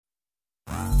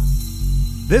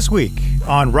This week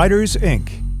on Writers, Inc.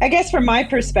 I guess from my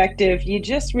perspective, you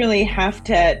just really have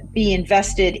to be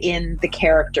invested in the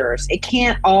characters. It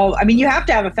can't all, you have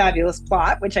to have a fabulous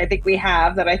plot, which I think we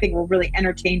have, that I think will really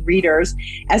entertain readers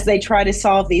as they try to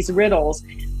solve these riddles.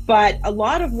 But a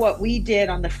lot of what we did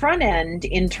on the front end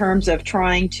in terms of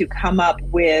trying to come up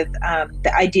with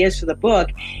the ideas for the book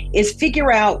is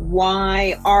figure out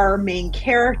why our main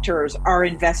characters are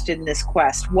invested in this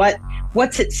quest.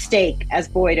 What's at stake, as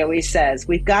Boyd always says.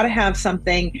 We've got to have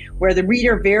something where the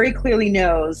reader very clearly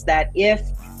knows that if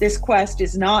this quest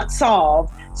is not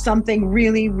solved, something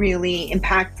really, really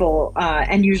impactful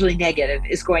and usually negative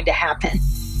is going to happen.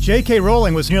 J.K.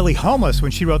 Rowling was nearly homeless when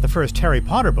she wrote the first Harry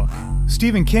Potter book.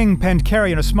 Stephen King penned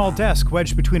Carrie on a small desk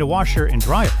wedged between a washer and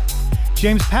dryer.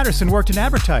 James Patterson worked in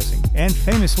advertising and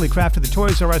famously crafted the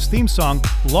Toys R Us theme song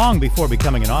long before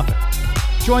becoming an author.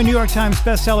 Join New York Times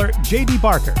bestseller J.D.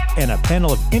 Barker and a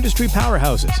panel of industry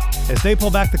powerhouses as they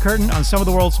pull back the curtain on some of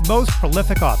the world's most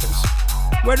prolific authors.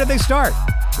 Where did they start?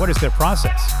 What is their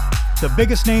process? The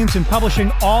biggest names in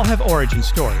publishing all have origin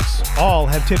stories, all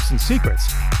have tips and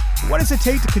secrets. What does it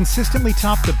take to consistently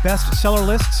top the bestseller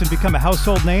lists and become a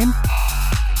household name?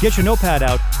 Get your notepad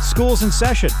out. School's in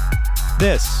session.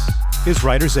 This is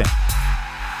Writers Inc.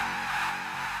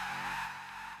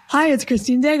 Hi, it's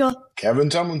Christine Daigle. Kevin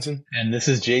Tumlinson. And this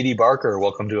is J.D. Barker.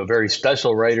 Welcome to a very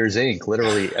special Writers Inc.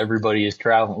 Literally everybody is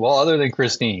traveling. Well, other than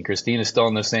Christine. Christine is still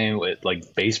in the same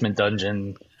basement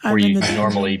dungeon where you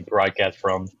normally broadcast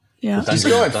from. Yeah, she's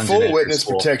going full witness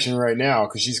protection right now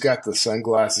because she's got the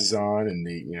sunglasses on and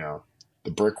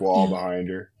the brick wall behind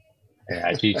her.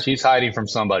 Yeah, she's hiding from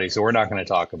somebody, so we're not going to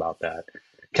talk about that.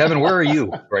 Kevin, where are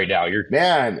you right now?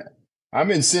 Man,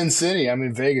 I'm in Sin City. I'm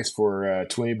in Vegas for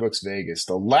 20 Books Vegas,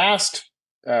 the last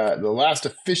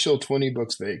official 20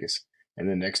 Books Vegas, and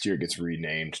then next year it gets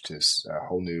renamed to a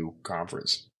whole new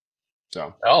conference.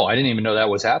 So, I didn't even know that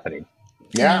was happening.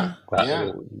 Yeah.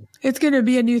 It's going to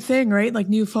be a new thing, right? Like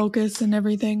new focus and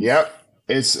everything. Yep.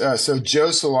 It's so Joe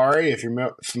Solari, if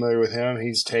you're familiar with him,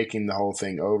 he's taking the whole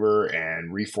thing over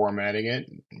and reformatting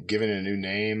it, giving it a new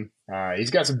name. He's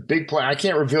got some big plans. I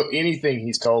can't reveal anything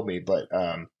he's told me, but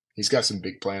he's got some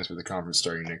big plans for the conference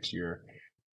starting next year.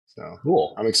 So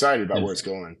cool. I'm excited about where it's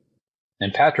going.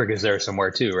 And Patrick is there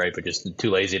somewhere too, right? But just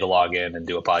too lazy to log in and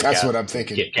do a podcast. That's what I'm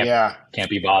thinking. Can't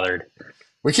be bothered.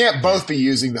 We can't both be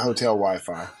using the hotel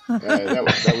Wi-Fi.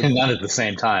 That would... Not at the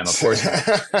same time, of course.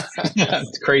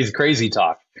 It's crazy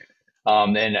talk.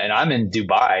 And I'm in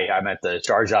Dubai. I'm at the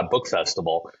Sharjah Book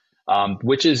Festival,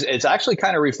 which it's actually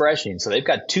kind of refreshing. So they've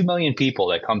got 2 million people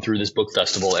that come through this book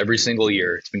festival every single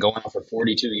year. It's been going on for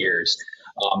 42 years.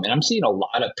 And I'm seeing a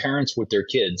lot of parents with their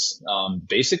kids,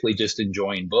 basically just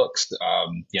enjoying books.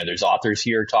 There's authors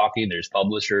here talking, there's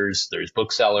publishers, there's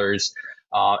booksellers.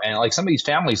 And like some of these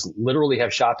families literally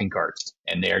have shopping carts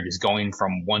and they're just going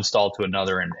from one stall to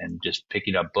another and just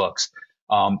picking up books.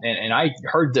 And I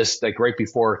heard this like right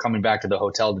before coming back to the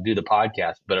hotel to do the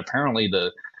podcast, but apparently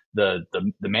the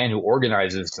man who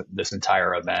organizes this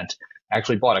entire event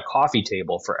actually bought a coffee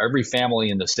table for every family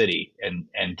in the city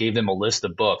and gave them a list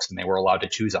of books, and they were allowed to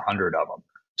choose 100 of them.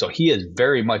 So he is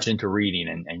very much into reading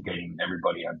and getting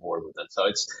everybody on board with it. So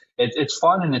it's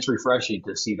fun and it's refreshing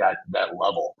to see that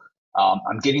level.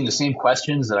 I'm getting the same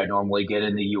questions that I normally get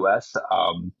in the U.S.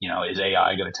 Is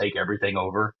AI going to take everything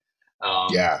over?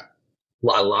 Yeah.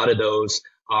 A lot of those.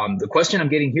 The question I'm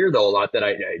getting here, though, a lot that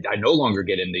I no longer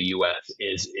get in the U.S.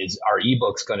 is are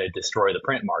ebooks going to destroy the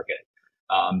print market?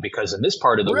 Because in this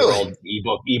part of the world,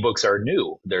 ebooks are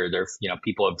new. They're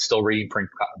people are still reading print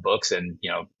books, and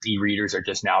e-readers are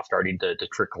just now starting to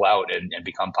trickle out and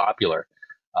become popular.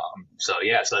 So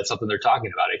that's something they're talking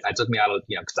about. It took me out of,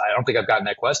 because I don't think I've gotten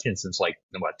that question since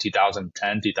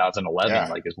 2010,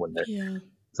 2011, is when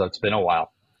so it's been a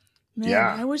while. Man,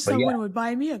 I wish someone would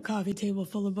buy me a coffee table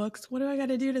full of books. What do I got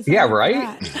to do to sign up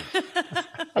right? for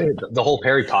that? The whole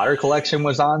Harry Potter collection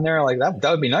was on there. Like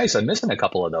that would be nice. I'm missing a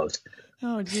couple of those.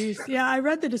 Oh, geez. Yeah, I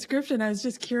read the description. I was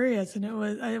just curious, and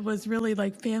it was really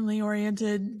like family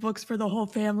oriented books for the whole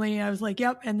family. I was like,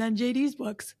 yep. And then JD's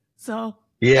books. So.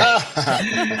 Yeah,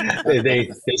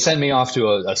 they sent me off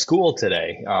to a school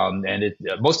today, and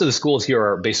most of the schools here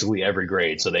are basically every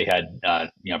grade. So they had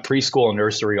preschool and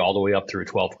nursery all the way up through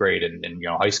 12th grade and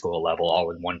high school level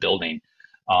all in one building.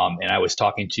 And I was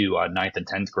talking to 9th and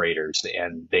 10th graders,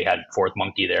 and they had Fourth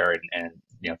Monkey there and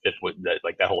Fifth with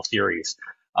that whole series.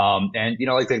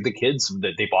 The kids,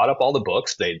 they bought up all the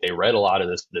books. They read a lot of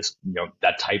this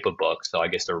that type of book. So I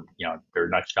guess they're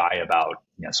not shy about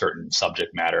certain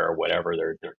subject matter or whatever.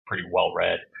 They're pretty well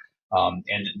read.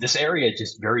 And this area is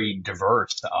just very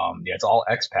diverse. Yeah, it's all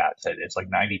expats. It's like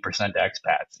 90%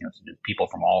 expats. You know, so people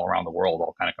from all around the world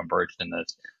all kind of converged in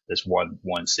this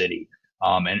one city.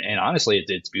 And honestly,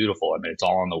 it's beautiful. I mean, it's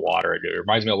all on the water. It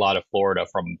reminds me a lot of Florida.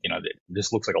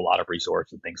 This looks like a lot of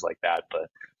resorts and things like that. But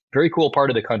very cool part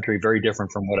of the country. Very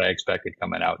different from what I expected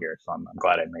coming out here. So I'm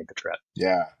glad I made the trip.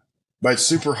 Yeah. But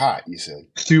super hot, you said.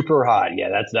 Super hot.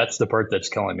 Yeah, that's the part that's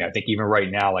killing me. I think even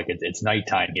right now, like it's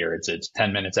nighttime here. It's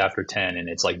 10 minutes after 10, and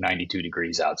it's like 92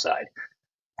 degrees outside.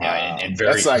 Yeah, and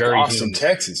very, that's like very Austin, humid.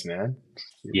 Texas, man.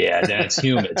 Yeah, then it's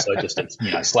humid, so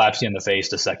it slaps you in the face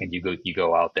the second you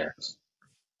go out there.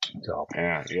 So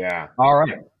yeah. All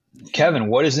right,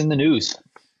 Kevin, what is in the news?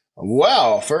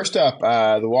 Well, first up,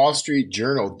 the Wall Street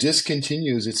Journal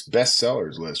discontinues its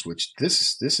bestsellers list, which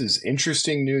this is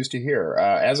interesting news to hear.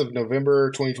 As of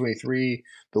November 2023,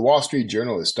 the Wall Street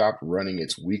Journal has stopped running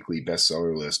its weekly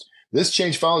bestseller list. This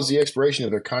change follows the expiration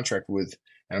of their contract with,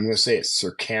 and I'm going to say it,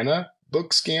 Circana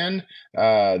Bookscan.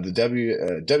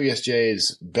 The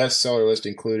WSJ's bestseller list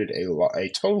included a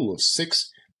total of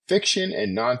 6 fiction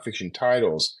and nonfiction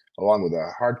titles, along with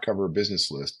a hardcover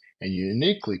business list, and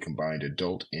uniquely combined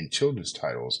adult and children's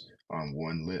titles on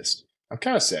one list. I'm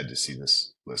kind of sad to see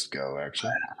this list go,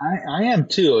 actually. I am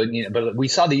too, and but we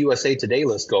saw the USA Today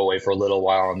list go away for a little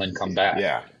while and then come back.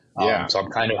 Yeah. So I'm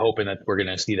kind of hoping that we're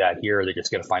going to see that here. They're just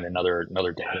going to find another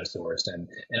data source, and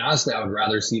honestly, I would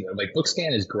rather see like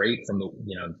BookScan is great but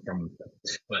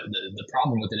the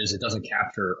problem with it is it doesn't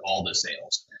capture all the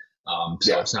sales.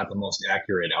 It's not the most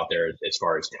accurate out there as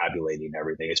far as tabulating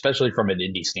everything, especially from an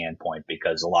indie standpoint,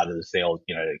 because a lot of the sales,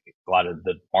 a lot of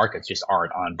the markets just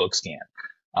aren't on BookScan.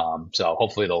 So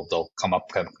hopefully they'll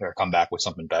come back with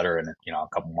something better in a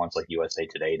couple months like USA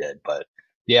Today did. But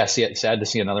yeah, sad to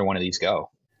see another one of these go.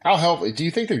 How helpful? Do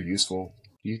you think they're useful?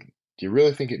 Do you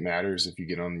really think it matters if you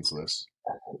get on these lists?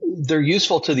 They're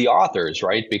useful to the authors,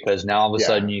 right? Because now all of a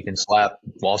sudden you can slap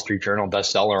Wall Street Journal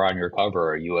bestseller on your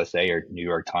cover, or USA or New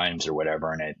York Times or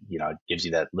whatever, and it gives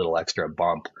you that little extra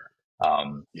bump.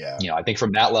 I think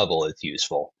from that level it's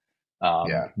useful.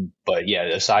 But yeah,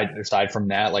 aside from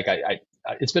that, like I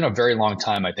it's been a very long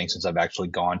time, I think, since I've actually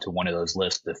gone to one of those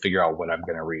lists to figure out what I'm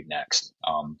going to read next.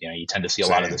 You tend to see a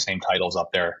lot of the same titles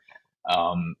up there.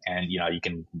 And you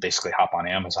can basically hop on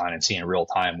Amazon and see in real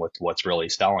time what's really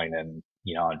selling, and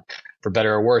for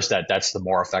better or worse, that's the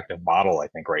more effective model, I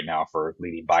think, right now for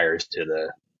leading buyers to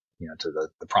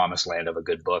the promised land of a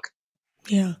good book.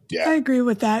 Yeah, I agree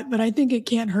with that, but I think it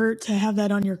can't hurt to have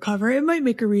that on your cover. It might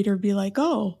make a reader be like,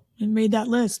 oh, it made that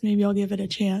list, maybe I'll give it a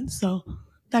chance. So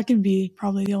that can be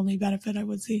probably the only benefit I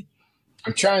would see.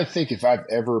 I'm trying to think if I've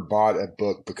ever bought a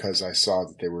book because I saw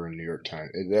that they were in New York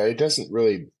Times. It doesn't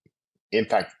really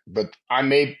impact, but I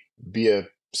may be a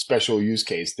special use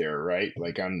case there, right?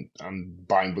 Like I'm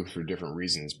buying books for different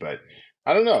reasons, but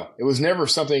I don't know. It was never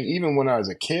something, even when I was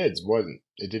a kid,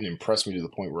 it didn't impress me to the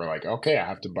point where like, okay, I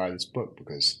have to buy this book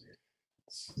because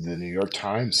the New York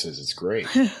Times says it's great.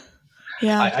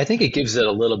 Yeah, I think it gives it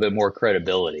a little bit more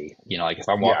credibility. Like if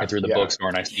I'm walking through the bookstore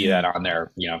and I see that on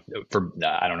there,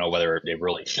 I don't know whether it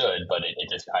really should, but it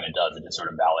just kind of does. It just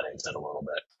sort of validates it a little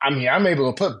bit. I mean, I'm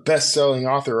able to put best-selling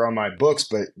author on my books,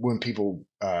 but when people,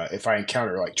 if I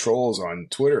encounter like trolls on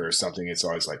Twitter or something, it's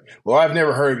always like, well, I've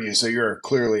never heard of you, so you're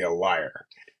clearly a liar.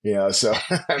 So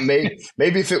maybe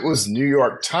if it was New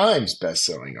York Times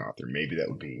best-selling author, maybe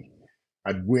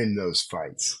I'd win those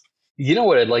fights. You know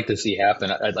what I'd like to see happen?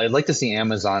 I'd like to see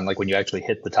Amazon, like when you actually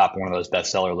hit the top of one of those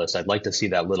bestseller lists, I'd like to see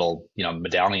that little,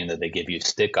 medallion that they give you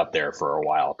stick up there for a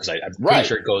while. Because I'm pretty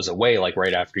sure it goes away like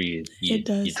right after you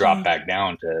drop back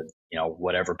down to,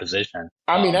 whatever position.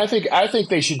 I mean, I think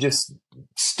they should just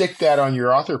stick that on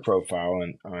your author profile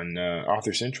and on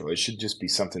Author Central. It should just be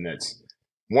something that's,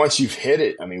 once you've hit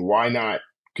it, I mean, why not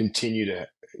continue to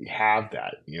have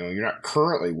that? You're not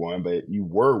currently one, but you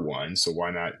were one. So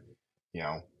why not,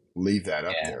 leave that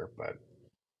up there? But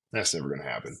that's never going to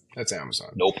happen. That's Amazon.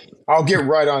 Nope. I'll get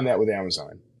right on that with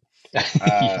Amazon.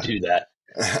 You do that.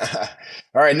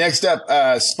 All right. Next up,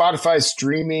 Spotify's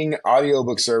streaming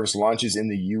audiobook service launches in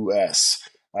the U.S.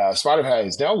 Spotify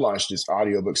has now launched its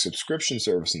audiobook subscription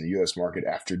service in the U.S. market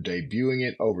after debuting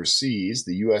it overseas.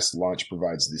 The U.S. launch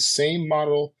provides the same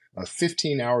model of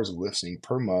 15 hours of listening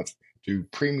per month to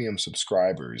premium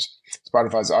subscribers.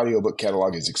 Spotify's audiobook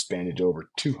catalog has expanded to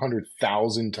over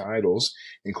 200,000 titles,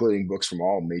 including books from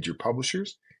all major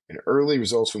publishers. And early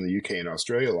results from the UK and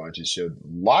Australia launches showed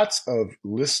lots of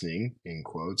listening, in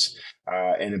quotes,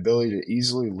 and ability to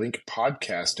easily link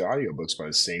podcasts to audiobooks by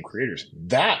the same creators.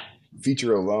 That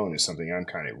feature alone is something I'm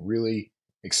kind of really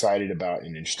excited about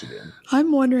and interested in.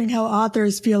 I'm wondering how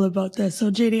authors feel about this.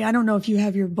 So JD, I don't know if you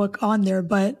have your book on there,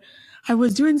 but I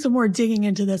was doing some more digging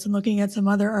into this and looking at some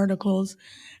other articles,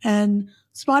 and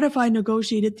Spotify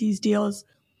negotiated these deals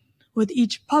with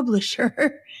each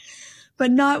publisher,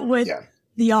 but not with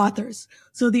the authors.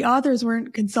 So the authors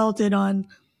weren't consulted on,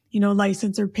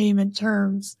 license or payment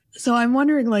terms. So I'm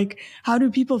wondering, how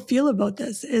do people feel about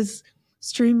this? Is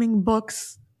streaming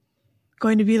books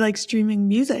going to be like streaming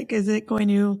music? Is it going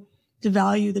to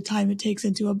devalue the time it takes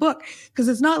into a book? Because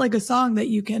it's not like a song that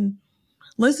you can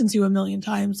listen to a million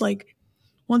times. Like,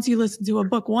 once you listen to a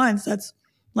book once, that's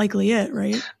likely it,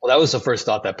 right? Well, that was the first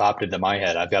thought that popped into my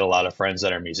head. I've got a lot of friends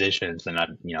that are musicians, and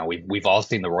we've all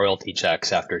seen the royalty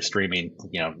checks after streaming,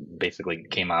 basically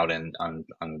came out on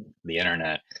the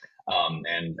internet.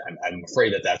 And I'm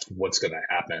afraid that that's what's going to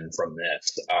happen from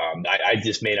this. I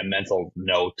just made a mental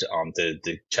note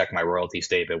to check my royalty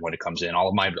statement when it comes in. All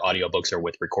of my audiobooks are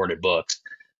with recorded books.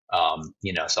 And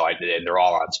they're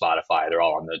all on Spotify. They're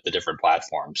all on the different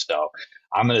platforms. So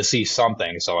I'm going to see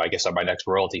something. So I guess on my next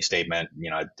royalty statement,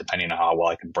 depending on how well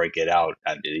I can break it out,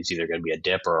 it's either going to be a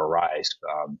dip or a rise.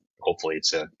 Hopefully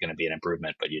it's going to be an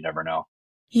improvement, but you never know.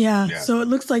 Yeah. So it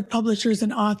looks like publishers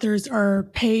and authors are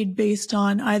paid based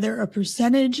on either a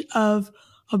percentage of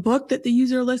a book that the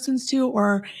user listens to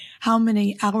or how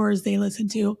many hours they listen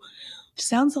to. Which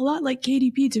sounds a lot like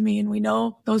KDP to me, and we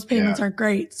know those payments aren't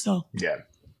great. So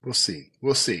we'll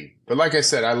see. But like I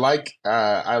said, I like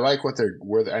what they're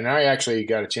worth, and I actually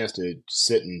got a chance to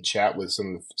sit and chat with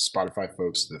some of the Spotify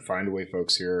folks, the Findaway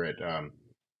folks here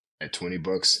at 20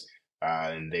 Books.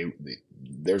 And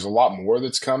there's a lot more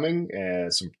that's coming,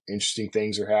 and some interesting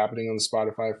things are happening on the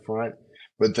Spotify front.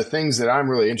 But the things that I'm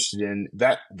really interested in,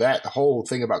 that whole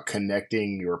thing about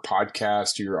connecting your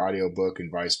podcast to your audiobook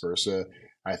and vice versa,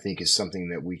 I think is something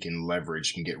that we can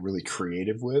leverage and get really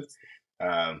creative with.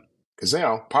 Because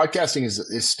podcasting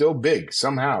is still big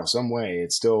somehow, some way.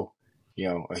 It's still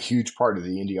a huge part of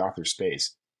the indie author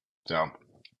space. So.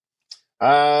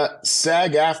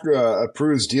 SAG-AFTRA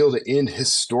approves deal to end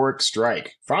historic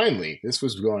strike. Finally, this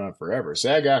was going on forever.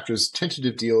 SAG-AFTRA's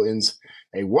tentative deal ends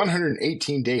a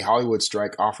 118-day Hollywood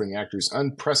strike, offering actors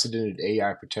unprecedented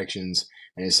AI protections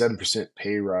and a 7%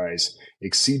 pay rise,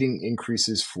 exceeding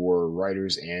increases for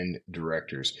writers and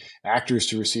directors. Actors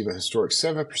to receive a historic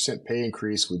 7% pay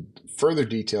increase, with further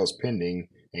details pending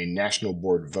a national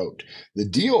board vote. The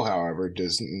deal, however,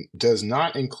 does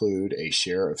not include a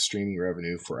share of streaming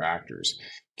revenue for actors.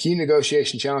 Key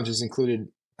negotiation challenges included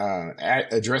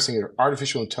addressing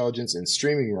artificial intelligence and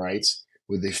streaming rights,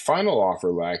 with the final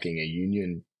offer lacking a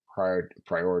union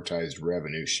prioritized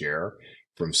revenue share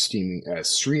from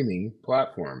streaming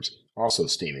platforms. Also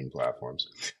steaming platforms.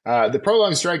 The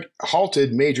prolonged strike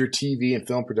halted major TV and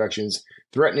film productions,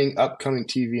 threatening upcoming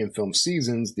TV and film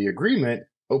seasons. The agreement,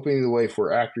 opening the way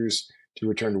for actors to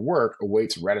return to work,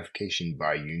 awaits ratification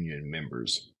by union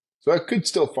members. So it could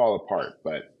still fall apart,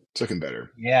 but it's looking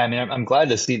better. Yeah, I mean, I'm glad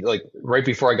to see, right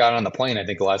before I got on the plane, I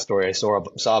think the last story I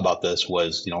saw about this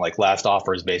was, last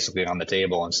offer is basically on the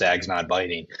table and SAG's not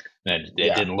biting. And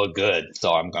it didn't look good.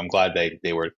 So I'm glad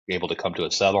they were able to come to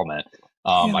a settlement.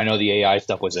 I know the AI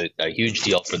stuff was a huge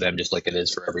deal for them, just like it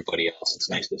is for everybody else. It's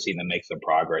nice to see them make some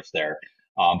progress there.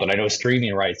 But I know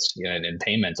streaming rights and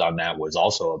payments on that was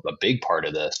also a big part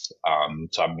of this.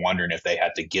 So I'm wondering if they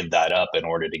had to give that up in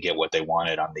order to get what they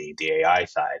wanted on the AI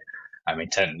side. I mean,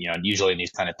 usually in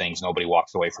these kind of things, nobody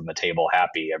walks away from the table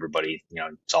happy. Everybody,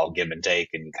 it's all give and take,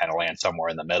 and you kind of land somewhere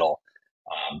in the middle.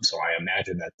 So I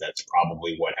imagine that's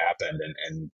probably what happened.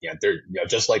 And they're,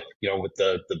 just like, with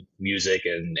the music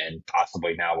and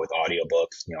possibly now with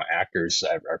audiobooks, actors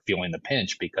are feeling the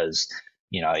pinch because,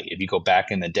 if you go back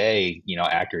in the day,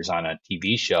 actors on a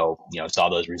TV show, saw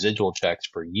those residual checks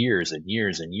for years and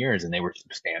years and years, and they were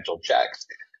substantial checks.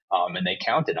 And they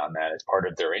counted on that as part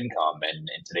of their income. And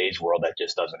in today's world, that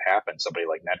just doesn't happen. Somebody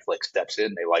like Netflix steps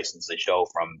in, they license the show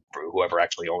from whoever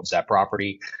actually owns that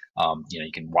property.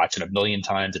 You can watch it a million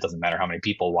times. It doesn't matter how many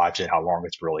people watch it, how long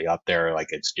it's really up there.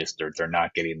 It's just they're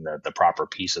not getting the proper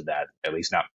piece of that, at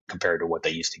least not compared to what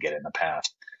they used to get in the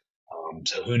past.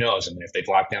 So who knows? I mean, if they've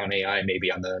locked down AI,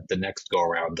 maybe on the next go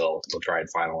around, they'll try and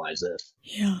finalize this.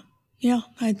 Yeah,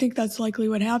 I think that's likely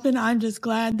what happened. I'm just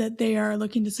glad that they are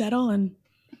looking to settle and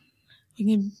we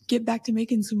can get back to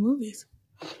making some movies.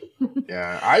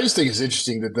 Yeah, I just think it's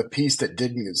interesting that the piece that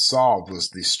didn't get solved was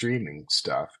the streaming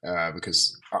stuff,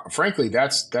 because frankly,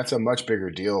 that's a much bigger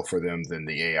deal for them than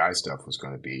the AI stuff was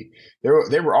going to be.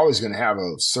 They were always going to have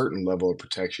a certain level of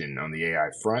protection on the AI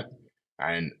front,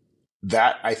 and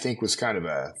that I think was kind of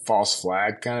a false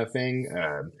flag kind of thing.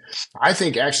 I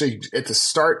think actually at the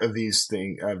start of the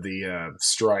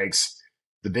strikes,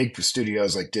 the big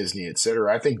studios like Disney, et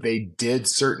cetera, I think they did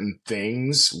certain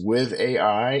things with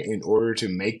AI in order to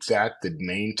make that the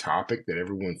main topic that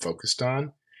everyone focused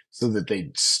on, so that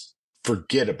they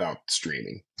forget about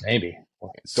streaming. Maybe.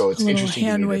 So it's interesting to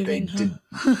hand me that they waving,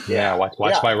 did. Yeah, watch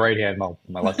my right hand.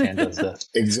 My left hand does this.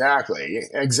 Exactly.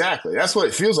 That's what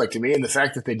it feels like to me. And the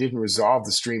fact that they didn't resolve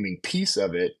the streaming piece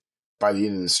of it by the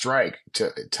end of the strike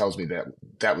it tells me that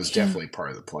that was definitely part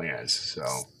of the plans. So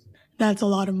that's a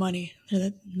lot of money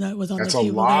that was on that's the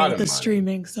table a lot there with of the money.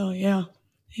 streaming. So yeah.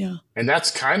 And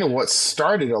that's kind of what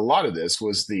started a lot of this,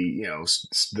 was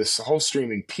this whole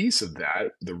streaming piece of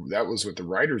that. That was what the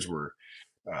writers were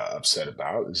upset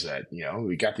about, is that,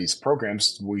 we got these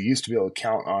programs. We used to be able to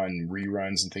count on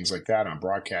reruns and things like that on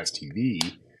broadcast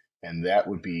TV, and that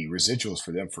would be residuals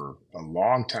for them for a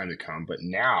long time to come. But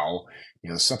now,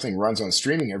 something runs on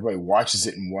streaming, everybody watches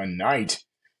it in one night.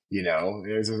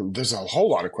 There's a whole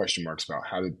lot of question marks about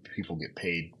how do people get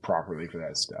paid properly for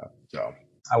that stuff. So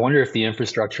I wonder if the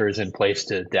infrastructure is in place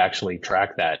to actually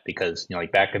track that, because,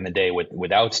 like back in the day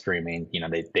without streaming,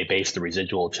 they based the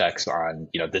residual checks on,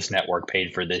 this network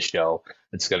paid for this show.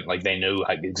 It's gonna, like, they knew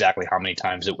exactly how many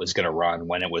times it was going to run,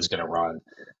 when it was going to run.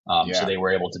 So they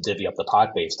were able to divvy up the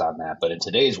pot based on that. But in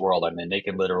today's world, I mean, they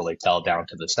can literally tell down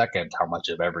to the second how much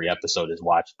of every episode is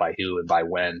watched by who and by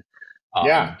when.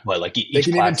 But like they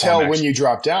can even tell when you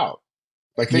dropped out.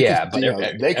 Like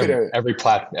every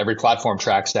platform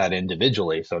tracks that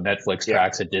individually. So Netflix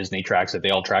tracks it, Disney tracks it. They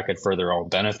all track it for their own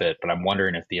benefit. But I'm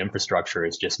wondering if the infrastructure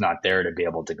is just not there to be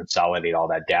able to consolidate all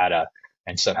that data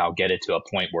and somehow get it to a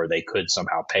point where they could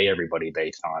somehow pay everybody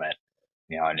based on it.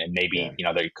 And maybe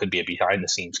there could be a behind the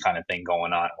scenes kind of thing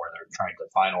going on where they're trying to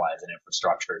finalize an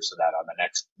infrastructure so that on the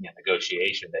next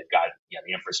negotiation they've got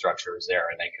the infrastructure is there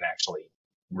and they can actually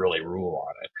really rule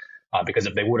on it. Because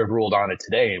if they would have ruled on it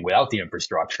today without the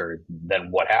infrastructure, then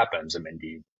what happens? I mean, do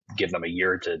you give them a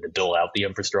year to build out the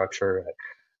infrastructure?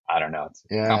 I don't know. It's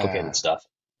complicated stuff.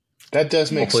 That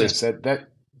does make sense.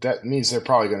 That means they're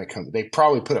probably going to come. They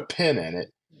probably put a pin in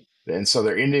it, and so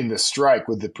they're ending the strike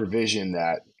with the provision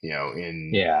that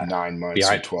in 9 months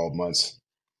or 12 months.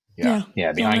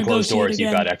 Behind closed doors,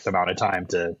 you've got X amount of time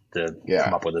to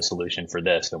come up with a solution for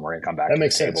this, and we're going to come back to the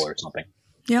table or something.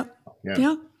 Yep.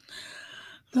 Yeah.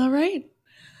 All right.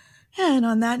 And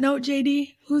on that note,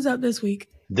 JD, who's up this week?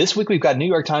 This week, we've got New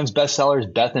York Times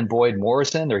bestsellers Beth and Boyd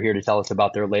Morrison. They're here to tell us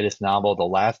about their latest novel, The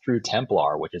Last True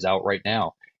Templar, which is out right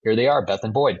now. Here they are, Beth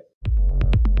and Boyd.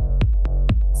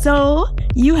 So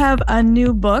you have a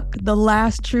new book, The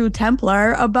Last True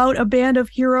Templar, about a band of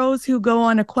heroes who go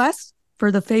on a quest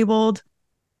for the fabled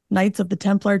Knights of the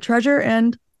Templar treasure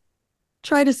and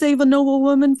try to save a noble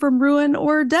woman from ruin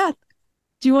or death.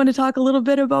 Do you want to talk a little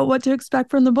bit about what to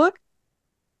expect from the book?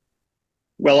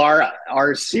 Well,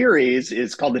 our series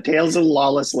is called The Tales of the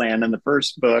Lawless Land, and the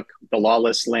first book, The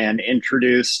Lawless Land,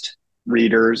 introduced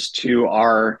readers to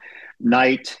our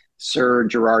knight, Sir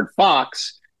Gerard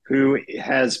Fox, who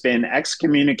has been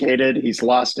excommunicated. He's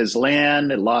lost his land,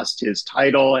 lost his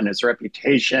title and his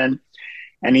reputation,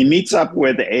 and he meets up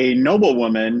with a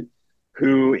noblewoman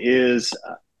who is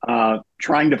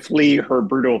trying to flee her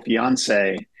brutal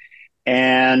fiancé.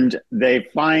 And they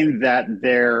find that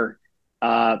their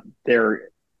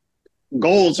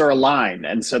goals are aligned.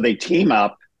 And so they team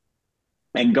up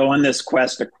and go on this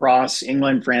quest across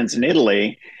England, France, and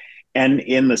Italy. And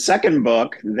in the second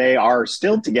book, they are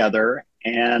still together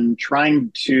and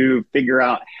trying to figure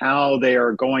out how they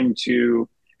are going to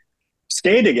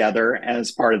stay together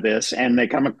as part of this. And they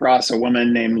come across a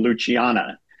woman named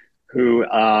Luciana, who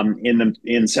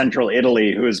in central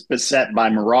Italy, who is beset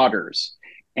by marauders.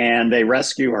 And they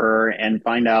rescue her and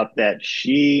find out that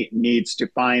she needs to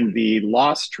find the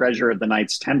lost treasure of the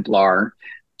Knights Templar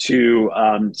to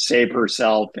save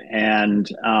herself. And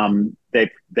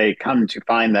they come to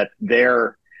find that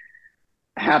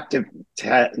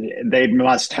they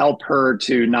must help her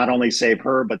to not only save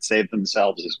her, but save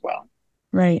themselves as well.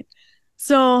 Right.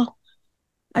 So,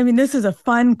 I mean, this is a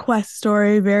fun quest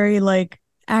story, very like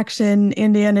action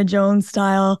Indiana Jones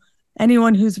style.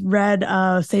 Anyone who's read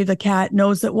Save the Cat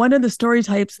knows that one of the story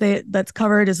types that's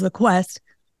covered is the quest.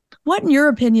 What, in your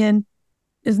opinion,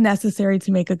 is necessary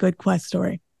to make a good quest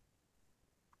story?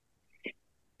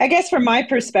 I guess from my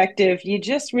perspective, you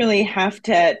just really have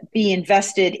to be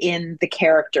invested in the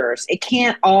characters. It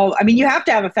can't you have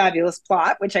to have a fabulous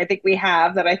plot, which I think we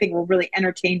have, that I think will really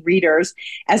entertain readers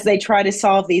as they try to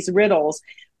solve these riddles.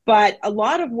 But a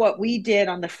lot of what we did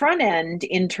on the front end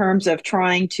in terms of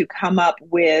trying to come up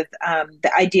with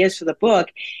the ideas for the book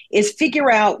is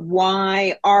figure out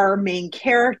why our main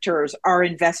characters are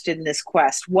invested in this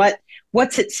quest.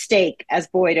 What's at stake, as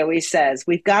Boyd always says.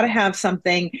 We've got to have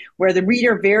something where the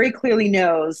reader very clearly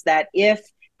knows that if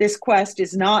this quest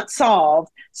is not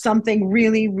solved, something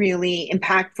really, really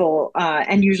impactful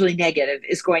and usually negative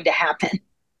is going to happen.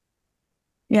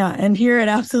 Yeah, and here it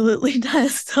absolutely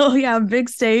does. So yeah, big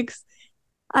stakes.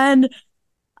 And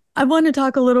I want to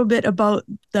talk a little bit about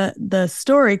the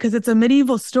story, because it's a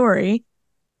medieval story.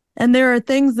 And there are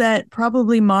things that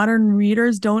probably modern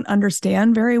readers don't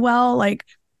understand very well, like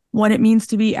what it means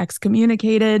to be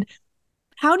excommunicated.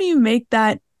 How do you make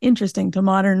that interesting to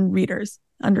modern readers?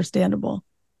 Understandable.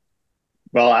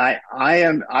 Well,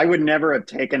 I would never have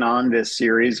taken on this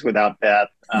series without Beth.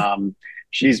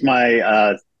 She's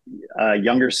my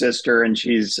younger sister, and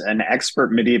she's an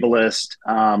expert medievalist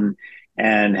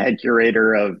and head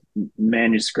curator of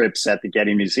manuscripts at the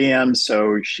Getty Museum.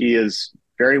 So she is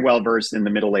very well versed in the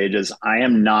Middle Ages. I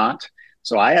am not.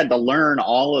 So I had to learn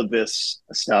all of this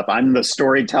stuff. I'm the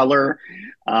storyteller.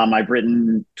 I've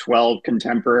written 12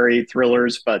 contemporary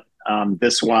thrillers, but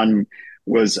this one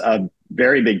was a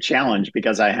very big challenge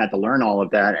because I had to learn all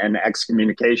of that, and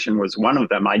excommunication was one of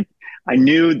them. I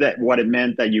knew that what it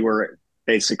meant that you were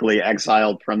basically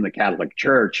exiled from the Catholic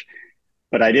Church,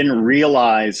 but I didn't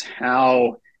realize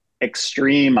how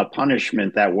extreme a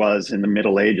punishment that was in the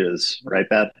Middle Ages, right,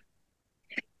 Beth?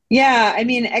 Yeah, I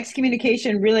mean,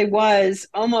 excommunication really was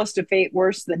almost a fate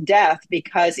worse than death,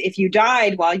 because if you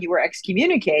died while you were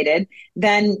excommunicated,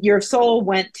 then your soul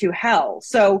went to hell.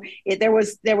 So there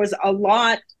was a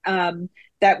lot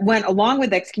that went along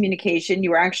with excommunication.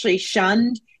 You were actually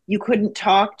shunned. You couldn't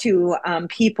talk to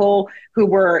people who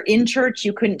were in church.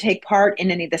 You couldn't take part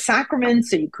in any of the sacraments.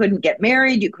 So you couldn't get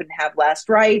married. You couldn't have last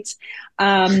rites.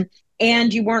 And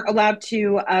you weren't allowed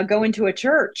to go into a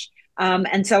church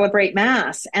and celebrate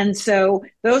Mass. And so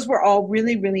those were all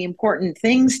really, really important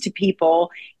things to people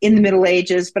in the Middle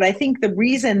Ages. But I think the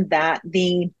reason that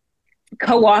the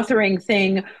co-authoring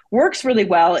thing works really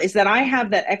well is that I have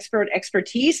that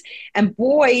expertise, and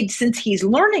Boyd, since he's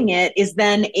learning it, is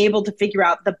then able to figure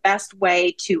out the best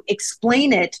way to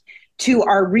explain it to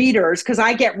our readers, because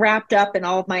I get wrapped up in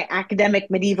all of my academic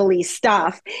medieval-y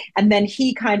stuff, and then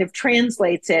he kind of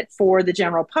translates it for the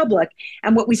general public.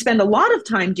 And what we spend a lot of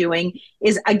time doing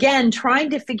is, again,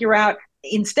 trying to figure out,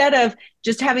 instead of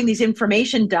just having these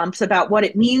information dumps about what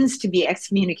it means to be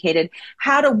excommunicated,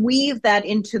 how to weave that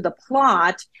into the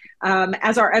plot,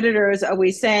 as our editor is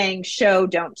always saying, show,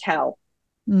 don't tell.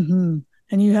 Mm-hmm.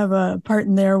 And you have a part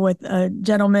in there with a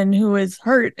gentleman who is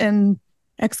hurt and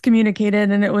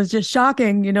excommunicated, and it was just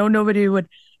shocking. Nobody would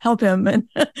help him. And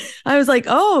I was like,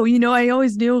 oh, I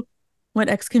always knew what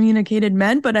excommunicated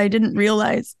meant, but I didn't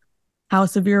realize how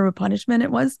severe of a punishment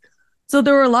it was. So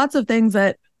there were lots of things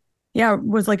that,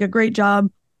 was like a great job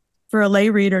for a lay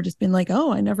reader, just being like,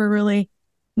 oh, I never really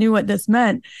knew what this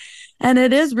meant. And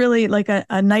it is really like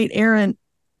a knight errant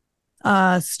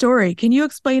story. Can you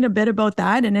explain a bit about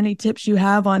that and any tips you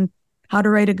have on how to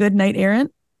write a good knight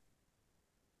errant?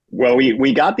 Well,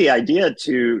 we got the idea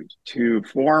to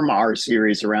form our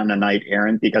series around a knight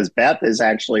errant because Beth has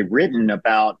actually written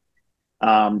about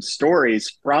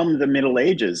stories from the Middle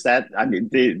Ages.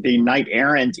 The knight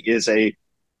errant is a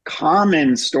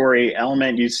common story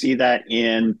element. You see that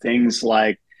in things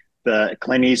like the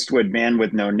Clint Eastwood Man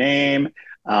with No Name.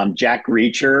 Jack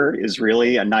Reacher is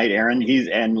really a knight errant.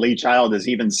 And Lee Child has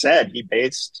even said he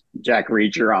based Jack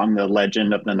Reacher on the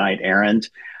legend of the knight errant.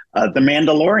 The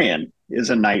Mandalorian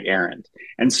is a knight errant.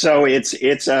 And so it's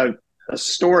a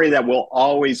story that we'll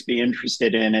always be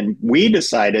interested in. And we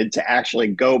decided to actually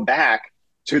go back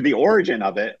to the origin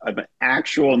of it, of an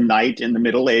actual knight in the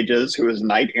Middle Ages who is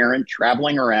knight errant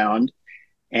traveling around.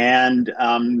 And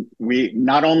we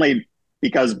not only,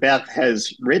 because Beth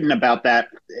has written about that,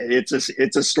 it's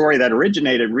a story that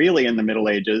originated really in the Middle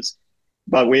Ages,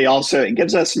 but it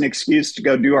gives us an excuse to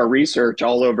go do our research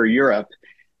all over Europe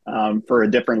for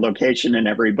a different location in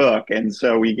every book. And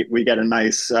so we get a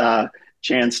nice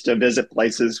chance to visit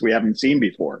places we haven't seen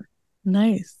before.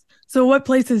 Nice. So what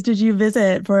places did you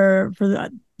visit for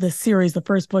the series, the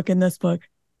first book in this book?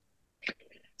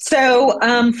 So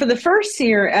for the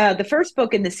first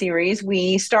book in the series,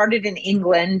 we started in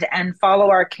England and follow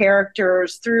our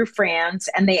characters through France,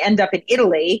 and they end up in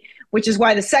Italy, which is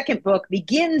why the second book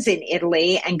begins in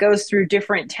Italy and goes through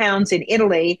different towns in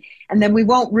Italy. And then we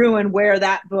won't ruin where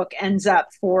that book ends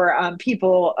up for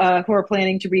people who are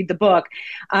planning to read the book.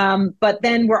 But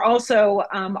then we're also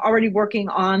already working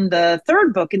on the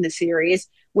third book in the series,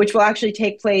 which will actually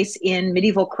take place in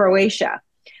medieval Croatia.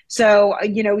 So,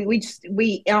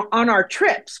 we on our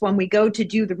trips, when we go to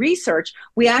do the research,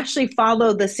 we actually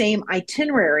follow the same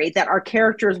itinerary that our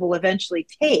characters will eventually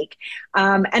take.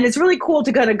 And it's really cool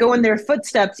to go in their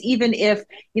footsteps, even if,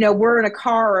 we're in a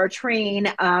car or a train,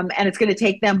 and it's going to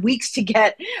take them weeks to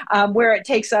get where it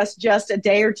takes us just a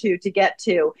day or two to get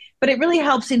to. But it really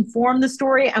helps inform the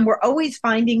story. And we're always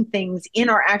finding things in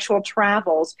our actual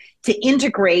travels to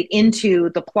integrate into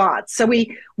the plot. So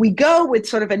we go with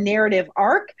sort of a narrative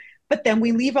arc, but then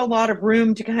we leave a lot of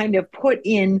room to kind of put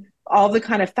in all the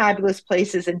kind of fabulous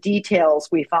places and details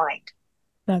we find.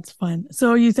 That's fun.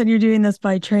 So you said you're doing this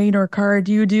by train or car.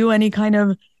 Do you do any kind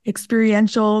of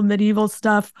experiential medieval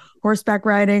stuff, horseback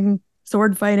riding,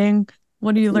 sword fighting?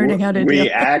 What are you learning how to do? We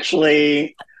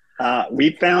actually,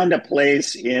 we found a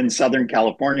place in Southern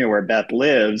California where Beth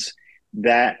lives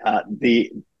that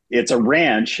it's a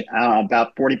ranch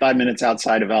about 45 minutes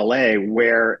outside of LA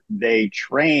where they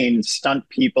train stunt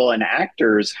people and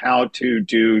actors how to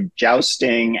do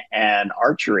jousting and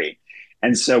archery.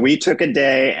 And so we took a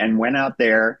day and went out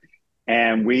there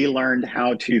and we learned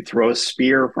how to throw a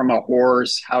spear from a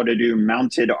horse, how to do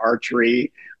mounted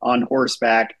archery on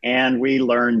horseback, and we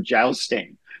learned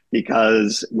jousting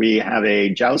because we have a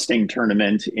jousting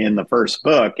tournament in the first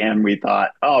book. And we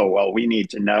thought, oh, well, we need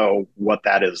to know what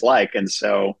that is like. And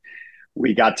so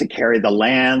we got to carry the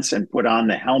lance and put on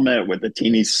the helmet with the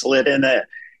teeny slit in it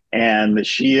and the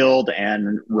shield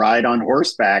and ride on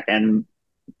horseback and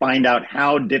find out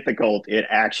how difficult it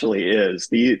actually is.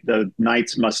 The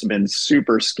knights must have been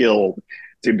super skilled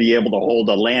to be able to hold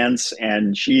a lance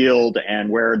and shield and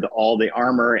wear all the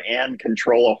armor and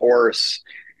control a horse.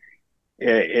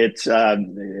 It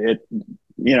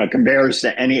compares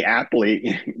to any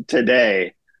athlete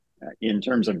today in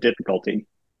terms of difficulty.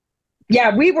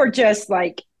 Yeah, we were just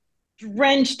like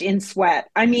drenched in sweat.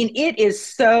 I mean, it is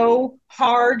so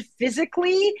hard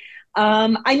physically.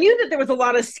 I knew that there was a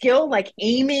lot of skill, like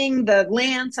aiming the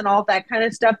lance and all that kind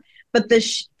of stuff, but the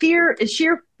sheer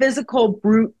physical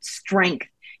brute strength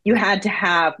you had to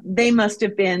have, they must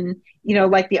have been,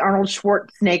 like the Arnold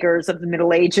Schwarzeneggers of the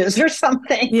Middle Ages or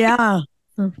something. Yeah.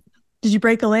 Did you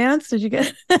break a lance? Did you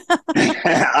get?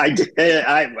 I did.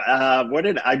 I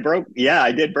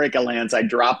did break a lance. I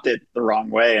dropped it the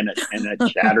wrong way and it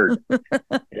shattered.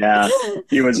 Yeah,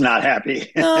 he was not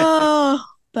happy. Oh,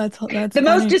 that's the funny.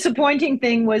 Most disappointing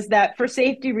thing was that for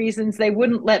safety reasons, they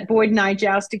wouldn't let Boyd and I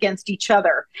joust against each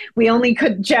other. We only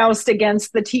could joust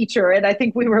against the teacher, and I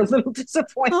think we were a little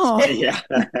disappointed. Oh. Yeah.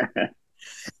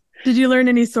 Did you learn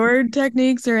any sword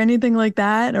techniques or anything like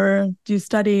that? Or do you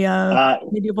study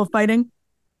medieval fighting?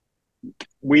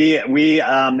 We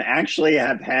actually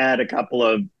have had a couple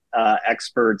of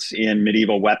experts in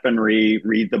medieval weaponry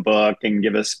read the book and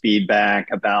give us feedback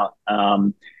about,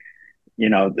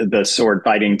 the sword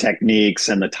fighting techniques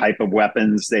and the type of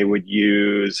weapons they would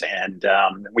use. And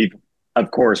we've, of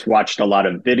course, watched a lot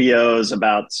of videos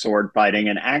about sword fighting.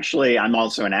 And actually, I'm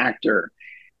also an actor.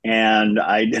 And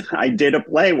I did a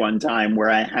play one time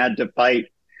where I had to fight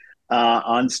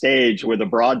on stage with a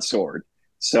broadsword.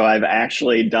 So I've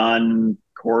actually done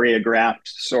choreographed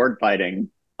sword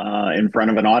fighting in front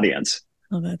of an audience.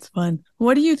 Oh, that's fun.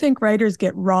 What do you think writers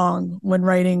get wrong when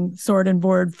writing sword and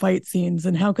board fight scenes,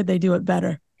 and how could they do it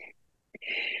better?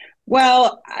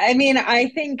 Well, I mean, I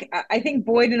think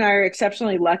Boyd and I are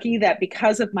exceptionally lucky that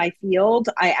because of my field,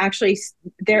 I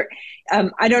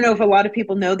don't know if a lot of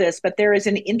people know this, but there is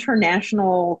an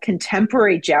international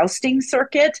contemporary jousting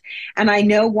circuit, and I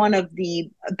know one of the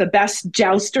best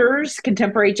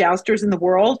contemporary jousters in the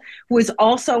world, who is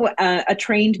also a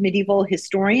trained medieval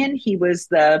historian. He was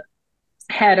the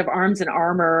head of arms and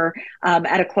armor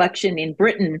at a collection in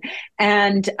Britain,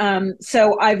 and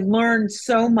so I've learned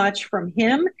so much from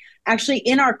him. Actually,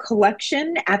 in our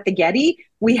collection at the Getty,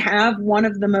 we have one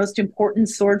of the most important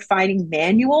sword fighting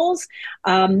manuals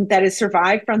that has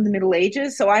survived from the Middle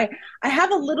Ages. So I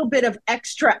have a little bit of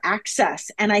extra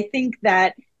access. And I think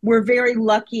that we're very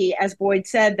lucky, as Boyd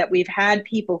said, that we've had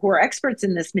people who are experts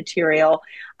in this material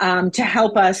to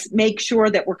help us make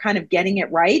sure that we're kind of getting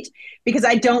it right. Because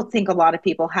I don't think a lot of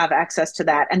people have access to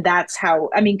that. And that's how,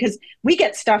 because we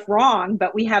get stuff wrong,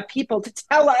 but we have people to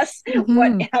tell us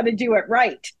how to do it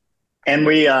right. And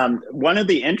we, one of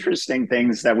the interesting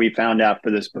things that we found out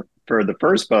for the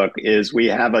first book is we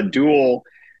have a duel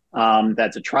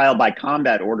that's a trial by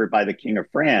combat ordered by the King of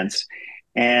France.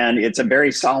 And it's a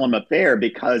very solemn affair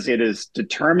because it is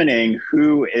determining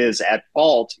who is at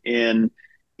fault in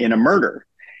a murder.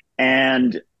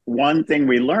 And one thing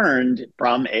we learned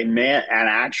from an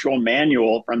actual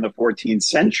manual from the 14th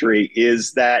century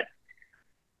is that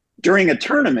during a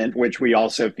tournament, which we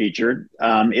also featured,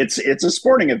 it's a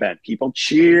sporting event. People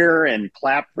cheer and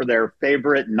clap for their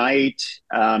favorite knight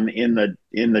in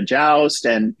the joust,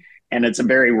 and it's a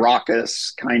very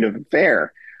raucous kind of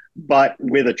affair. But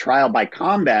with a trial by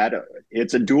combat,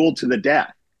 it's a duel to the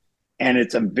death, and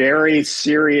it's a very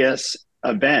serious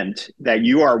event that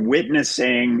you are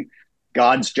witnessing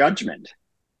God's judgment.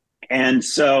 And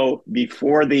so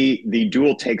before the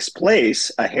duel takes place,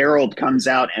 a herald comes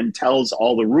out and tells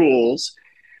all the rules,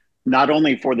 not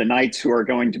only for the knights who are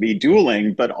going to be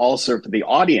dueling, but also for the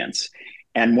audience.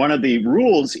 And one of the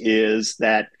rules is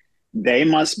that they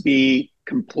must be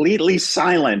completely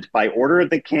silent by order of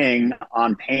the king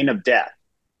on pain of death,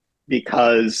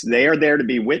 because they are there to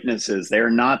be witnesses. They're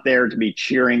not there to be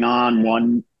cheering on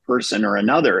one person or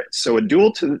another. So a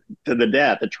duel to the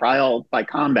death, a trial by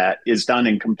combat, is done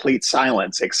in complete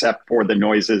silence, except for the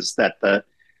noises that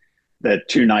the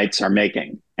two knights are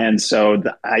making. And so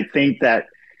I think that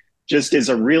just is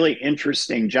a really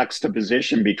interesting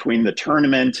juxtaposition between the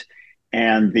tournament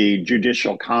and the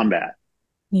judicial combat.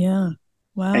 Yeah.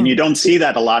 Wow. And you don't see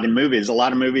that a lot in movies. A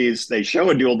lot of movies, they show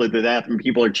a duel to the death and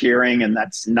people are cheering, and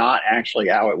that's not actually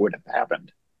how it would have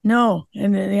happened. No.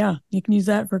 And yeah, you can use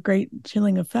that for great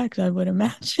chilling effect, I would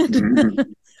imagine.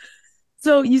 Mm-hmm.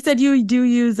 So you said you do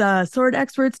use sword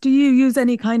experts. Do you use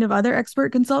any kind of other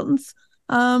expert consultants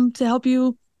to help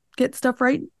you get stuff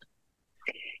right?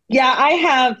 Yeah, I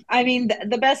have. I mean,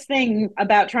 the best thing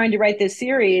about trying to write this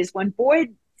series, when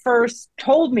Boyd first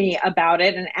told me about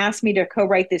it and asked me to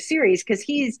co-write this series, because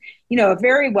he's, a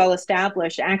very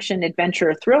well-established action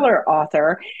adventure thriller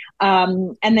author.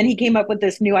 And then he came up with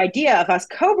this new idea of us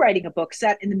co-writing a book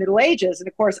set in the Middle Ages. And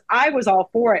of course, I was all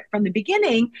for it from the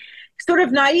beginning, sort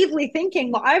of naively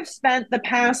thinking, well, I've spent the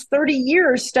past 30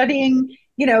 years studying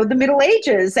the Middle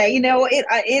Ages,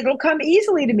 it'll come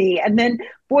easily to me. And then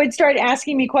Boyd started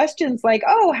asking me questions like,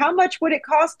 oh, how much would it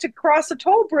cost to cross a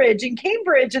toll bridge in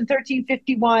Cambridge in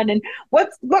 1351? And what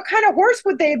kind of horse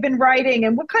would they have been riding?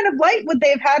 And what kind of light would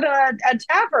they have had on a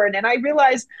tavern? And I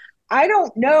realized I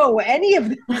don't know any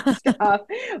of that stuff,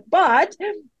 but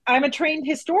I'm a trained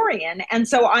historian. And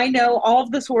so I know all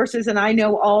of the sources and I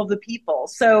know all of the people.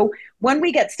 So when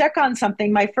we get stuck on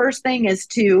something, my first thing is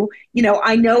to,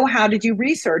 I know how to do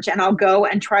research, and I'll go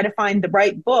and try to find the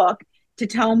right book to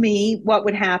tell me what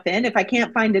would happen. If I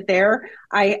can't find it there,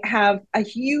 I have a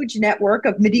huge network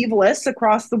of medievalists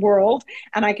across the world,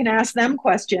 and I can ask them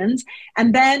questions.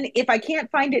 And then if I can't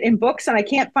find it in books and I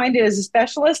can't find it as a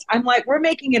specialist, I'm like, we're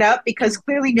making it up, because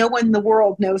clearly no one in the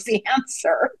world knows the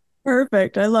answer.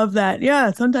 Perfect. I love that.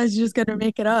 Yeah. Sometimes you just got to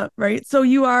make it up, right? So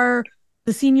you are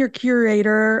the senior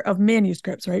curator of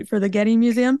manuscripts, right, for the Getty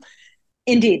Museum?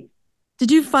 Indeed.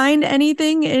 Did you find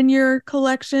anything in your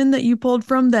collection that you pulled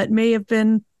from that may have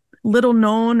been little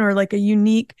known, or like a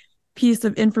unique piece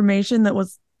of information that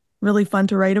was really fun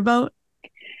to write about?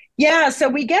 Yeah, so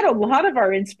we get a lot of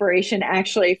our inspiration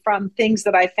actually from things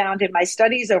that I found in my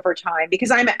studies over time,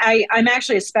 because I'm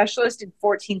actually a specialist in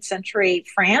 14th century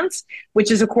France,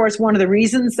 which is, of course, one of the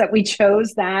reasons that we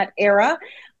chose that era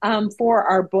for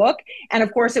our book. And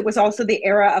of course, it was also the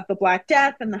era of the Black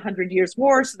Death and the 100 Years'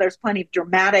 War. So there's plenty of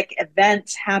dramatic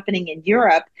events happening in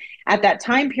Europe at that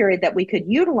time period that we could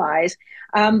utilize.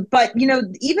 But,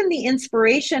 even the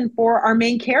inspiration for our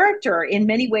main character in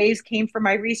many ways came from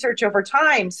my research over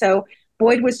time. So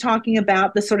Boyd was talking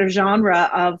about the sort of genre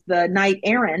of the knight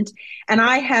errant, and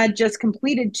I had just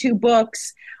completed two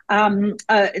books,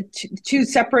 two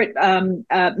separate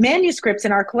manuscripts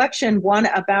in our collection, one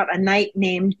about a knight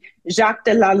named Jacques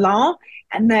de Lalande,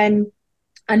 and then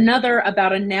another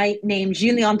about a knight named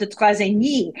Julien de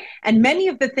Trazegnies. And many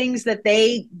of the things that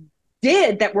they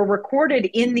did that were recorded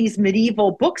in these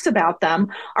medieval books about them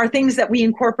are things that we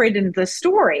incorporated into the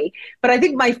story. But I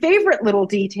think my favorite little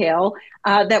detail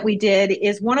that we did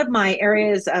is one of my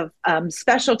areas of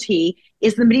specialty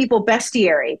is the medieval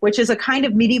bestiary, which is a kind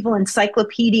of medieval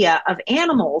encyclopedia of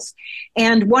animals.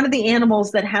 And one of the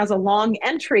animals that has a long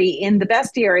entry in the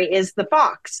bestiary is the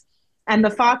fox. And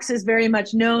the fox is very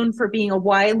much known for being a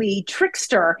wily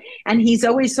trickster. And he's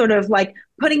always sort of like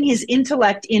putting his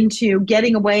intellect into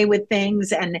getting away with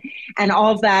things and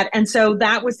all of that. And so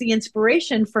that was the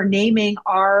inspiration for naming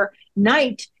our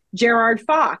knight Gerard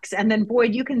Fox. And then,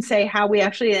 Boyd, you can say how we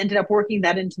actually ended up working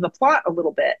that into the plot a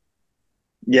little bit.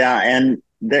 Yeah, and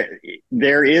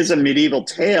there is a medieval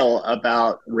tale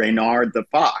about Reynard the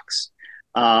Fox,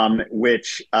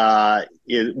 which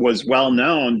was well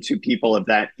known to people of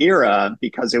that era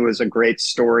because it was a great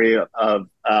story of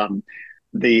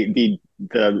the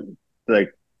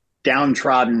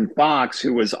downtrodden fox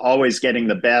who was always getting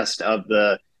the best of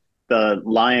the the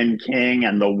Lion King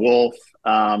and the Wolf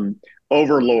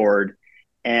overlord.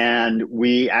 And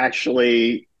we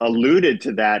actually alluded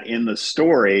to that in the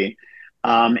story.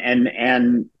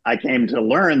 And I came to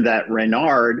learn that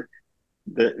Reynard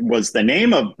was the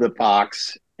name of the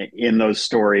fox in those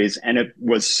stories. And it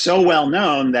was so well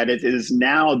known that it is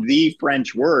now the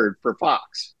French word for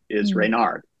fox is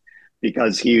Reynard,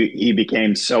 because he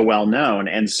became so well known.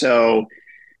 And so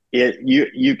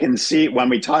you can see when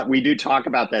we do talk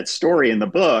about that story in the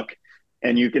book,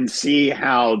 and you can see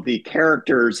how the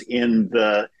characters in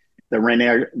the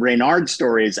Reynard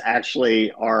stories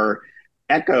actually are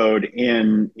echoed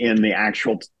in the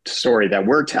actual story that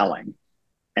we're telling.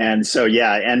 And so,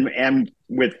 yeah, and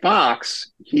with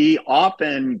Fox, he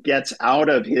often gets out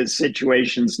of his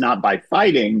situations not by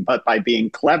fighting, but by being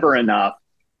clever enough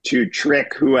to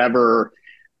trick whoever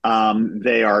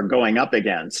they are going up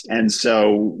against. And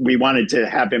so we wanted to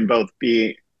have him both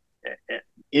be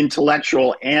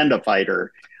intellectual and a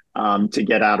fighter to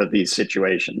get out of these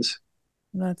situations.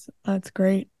 That's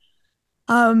great.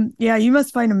 Yeah, you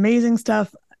must find amazing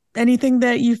stuff. Anything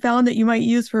that you found that you might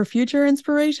use for future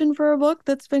inspiration for a book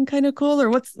that's been kind of cool? Or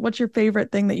what's your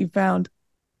favorite thing that you found?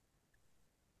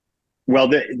 Well,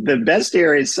 the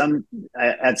bestiary is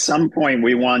at some point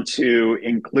we want to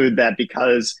include that,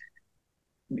 because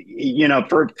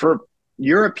for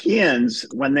Europeans,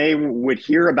 when they would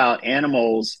hear about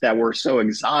animals that were so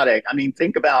exotic, I mean,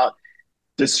 think about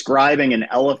describing an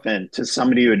elephant to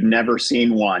somebody who had never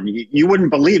seen one. You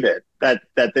wouldn't believe it, that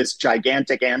this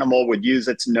gigantic animal would use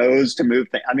its nose to move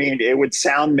things. I mean, it would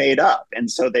sound made up. And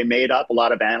so they made up a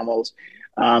lot of animals.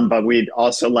 But we'd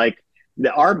also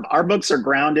our books are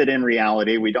grounded in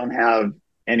reality. We don't have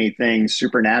anything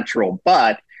supernatural,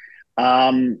 but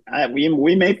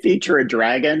we may feature a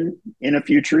dragon in a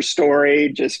future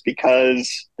story, just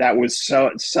because that was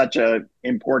such a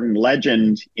important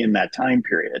legend in that time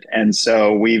period. And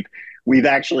so we've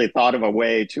actually thought of a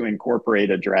way to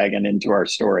incorporate a dragon into our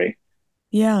story.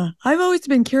 Yeah, I've always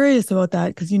been curious about that,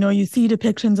 because you see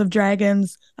depictions of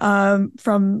dragons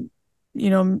from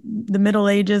the Middle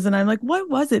Ages, and I'm like, what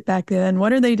was it back then?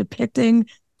 What are they depicting?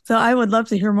 So I would love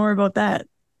to hear more about that.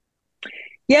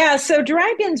 Yeah, so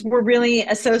dragons were really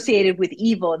associated with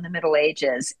evil in the Middle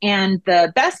Ages. And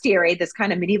the bestiary, this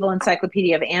kind of medieval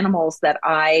encyclopedia of animals that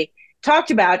I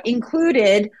talked about,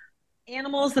 included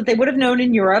animals that they would have known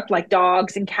in Europe, like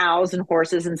dogs and cows and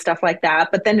horses and stuff like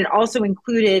that. But then it also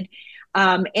included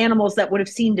animals that would have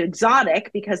seemed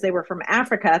exotic because they were from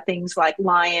Africa, things like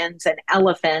lions and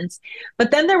elephants.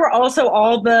 But then there were also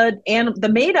all the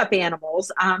made-up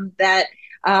animals that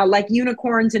like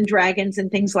unicorns and dragons and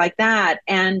things like that.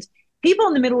 And people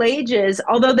in the Middle Ages,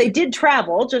 although they did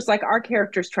travel, just like our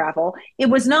characters travel,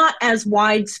 it was not as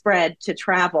widespread to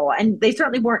travel. And they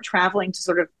certainly weren't traveling to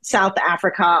sort of South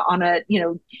Africa on a,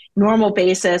 normal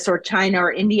basis, or China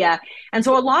or India. And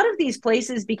so a lot of these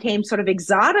places became sort of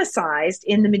exoticized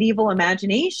in the medieval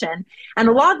imagination. And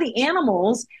a lot of the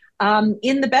animals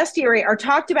in the bestiary are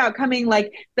talked about coming,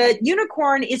 like the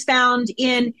unicorn is found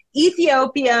in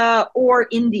Ethiopia or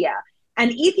India.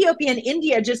 And Ethiopia and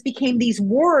India just became these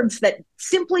words that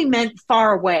simply meant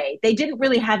far away. They didn't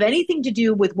really have anything to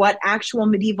do with what actual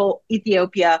medieval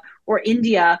Ethiopia or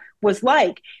India was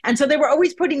like. And so they were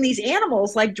always putting these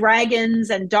animals like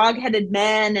dragons and dog-headed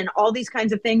men and all these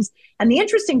kinds of things. And the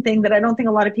interesting thing that I don't think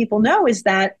a lot of people know is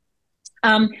that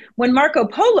when Marco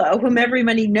Polo, whom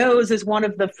everybody knows as one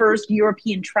of the first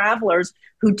European travelers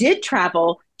who did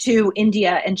travel to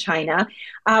India and China,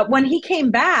 when he came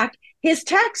back, his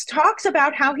text talks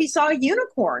about how he saw a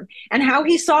unicorn and how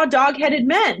he saw dog-headed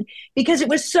men, because it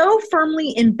was so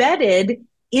firmly embedded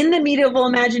in the medieval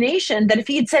imagination that if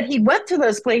he had said he went to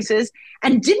those places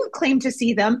and didn't claim to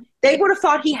see them, they would have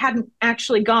thought he hadn't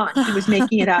actually gone. He was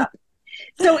making it up.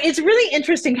 So it's really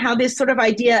interesting how this sort of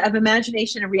idea of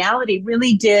imagination and reality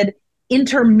really did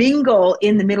intermingle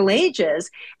in the Middle Ages.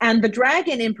 And the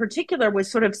dragon in particular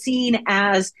was sort of seen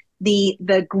as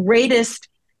the greatest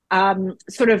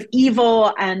sort of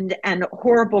evil and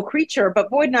horrible creature. But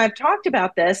Boyd and I have talked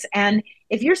about this. And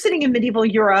if you're sitting in medieval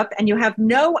Europe and you have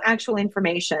no actual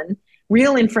information,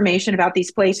 real information about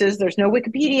these places, there's no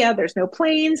Wikipedia, there's no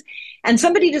planes, and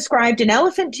somebody described an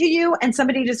elephant to you and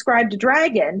somebody described a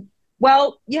dragon,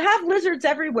 well, you have lizards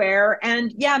everywhere,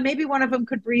 and yeah, maybe one of them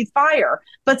could breathe fire,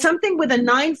 but something with a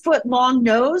 9-foot long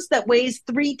nose that weighs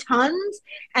 3 tons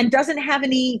and doesn't have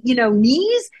any,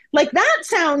 knees, like that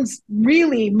sounds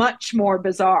really much more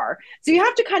bizarre. So you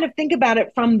have to kind of think about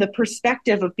it from the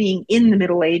perspective of being in the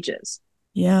Middle Ages.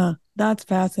 Yeah, that's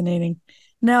fascinating.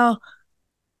 Now,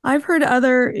 I've heard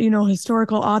other,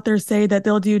 historical authors say that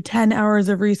they'll do 10 hours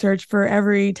of research for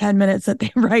every 10 minutes that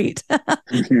they write.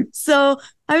 So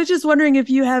I was just wondering if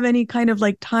you have any kind of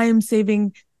like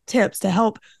time-saving tips to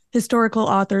help historical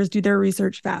authors do their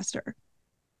research faster.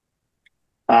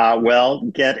 Well,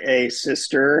 get a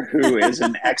sister who is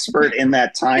an expert in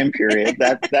that time period.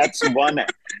 That's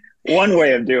one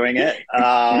way of doing it.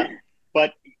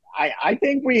 But I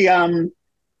think we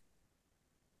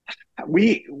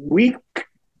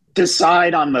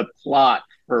decide on the plot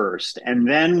first, and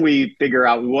then we figure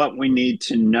out what we need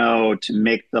to know to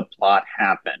make the plot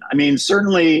happen. I mean,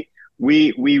 certainly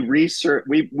we research,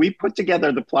 we put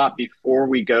together the plot before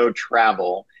we go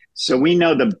travel, so we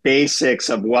know the basics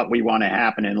of what we want to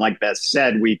happen. And like Beth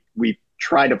said, we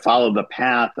try to follow the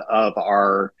path of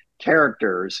our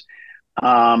characters.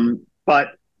 But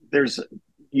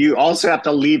you also have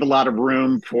to leave a lot of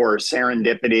room for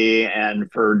serendipity and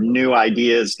for new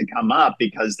ideas to come up,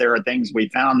 because there are things we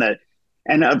found that,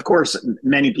 and of course,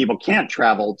 many people can't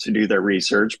travel to do their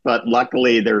research, but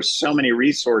luckily there's so many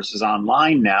resources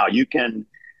online now. You can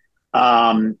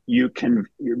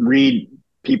read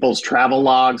people's travel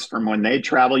logs from when they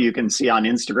travel. You can see on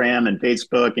Instagram and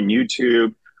Facebook and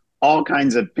YouTube all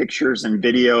kinds of pictures and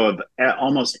video of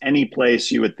almost any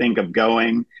place you would think of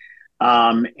going.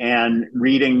 And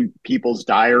reading people's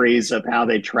diaries of how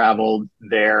they traveled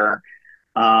there.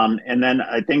 And then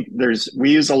I think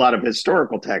we use a lot of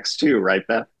historical text too, right,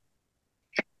 Beth?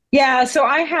 Yeah, so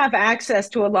I have access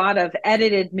to a lot of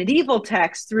edited medieval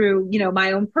text through,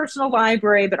 my own personal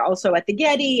library, but also at the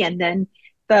Getty, and then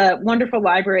the wonderful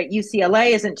library at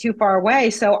UCLA isn't too far away.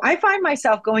 So I find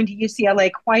myself going to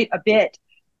UCLA quite a bit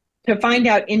to find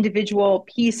out individual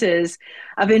pieces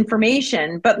of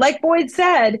information. But like Boyd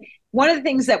said, one of the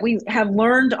things that we have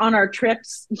learned on our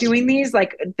trips doing these,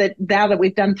 like now that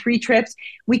we've done 3 trips,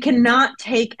 we cannot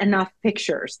take enough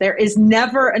pictures. There is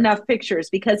never enough pictures,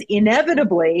 because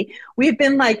inevitably we've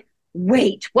been like,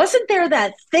 wait, wasn't there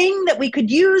that thing that we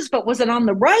could use, but was it on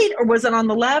the right or was it on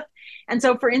the left? And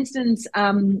so, for instance,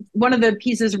 one of the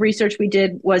pieces of research we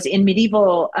did was in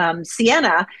medieval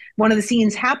Siena. One of the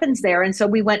scenes happens there. And so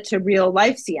we went to real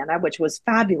life Siena, which was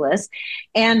fabulous.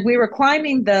 And we were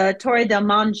climbing the Torre del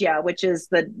Mangia, which was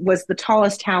the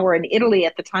tallest tower in Italy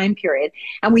at the time period.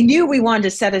 And we knew we wanted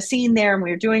to set a scene there, and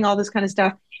we were doing all this kind of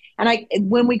stuff. And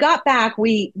when we got back,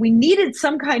 we needed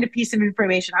some kind of piece of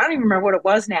information. I don't even remember what it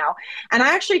was now. And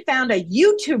I actually found a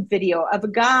YouTube video of a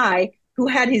guy who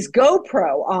had his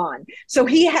GoPro on. So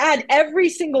he had every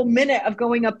single minute of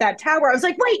going up that tower. I was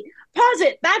like, wait, pause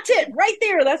it. That's it right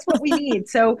there. That's what we need.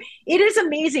 So it is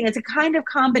amazing. It's a kind of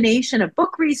combination of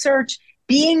book research,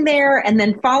 being there, and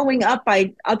then following up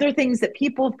by other things that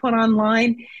people have put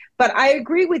online. But I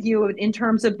agree with you in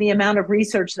terms of the amount of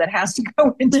research that has to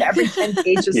go into every 10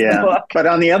 pages of the book. But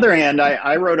on the other hand,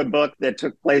 I wrote a book that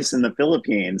took place in the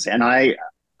Philippines, and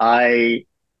I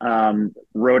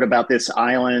wrote about this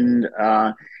island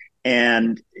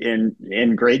and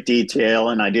in great detail,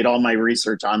 and I did all my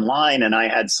research online, and I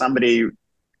had somebody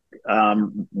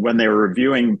when they were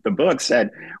reviewing the book said,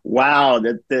 wow,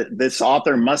 this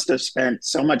author must have spent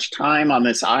so much time on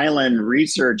this island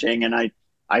researching, and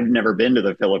I've never been to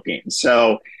the Philippines.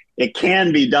 So it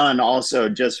can be done also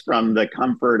just from the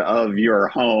comfort of your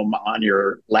home on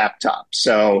your laptop.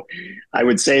 So I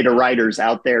would say to writers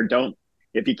out there,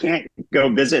 if you can't go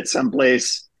visit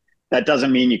someplace, that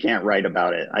doesn't mean you can't write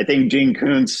about it. I think Gene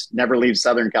Kuntz never leaves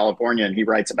Southern California, and he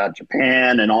writes about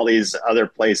Japan and all these other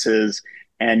places,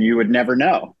 and you would never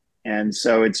know. And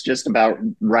so it's just about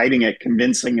writing it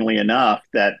convincingly enough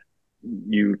that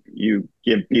you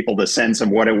give people the sense of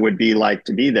what it would be like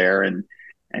to be there, and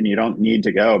you don't need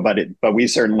to go, but we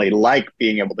certainly like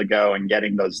being able to go and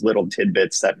getting those little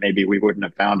tidbits that maybe we wouldn't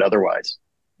have found otherwise.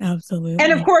 Absolutely.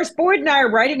 And of course, Boyd and I are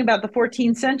writing about the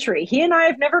 14th century. He and I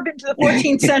have never been to the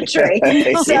 14th century.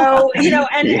 So,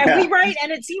 and we write,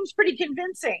 and it seems pretty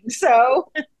convincing.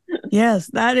 So yes,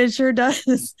 that it sure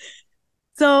does.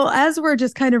 So as we're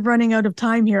just kind of running out of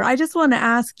time here, I just want to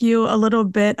ask you a little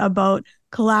bit about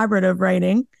collaborative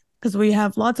writing, because we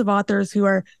have lots of authors who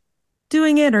are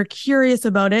doing it or curious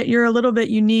about it. You're a little bit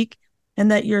unique in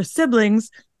that you're siblings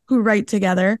who write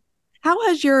together. How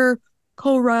has your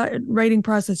co-writing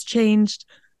process changed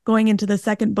going into the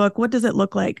second book? What does it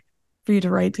look like for you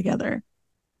to write together?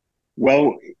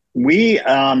 Well,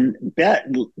 Beth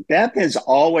has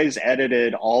always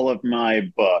edited all of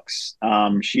my books.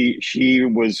 She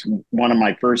was one of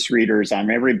my first readers on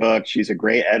every book. She's a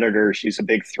great editor. She's a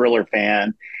big thriller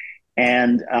fan.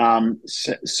 And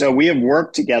so we have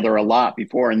worked together a lot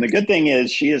before. And the good thing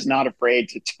is she is not afraid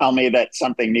to tell me that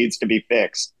something needs to be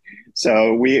fixed.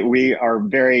 So we are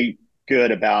very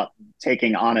good about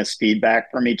taking honest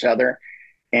feedback from each other.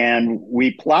 And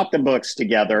we plot the books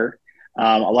together.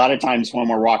 A lot of times when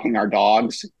we're walking our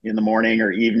dogs in the morning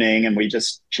or evening, and we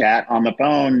just chat on the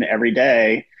phone every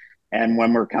day. And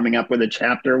when we're coming up with a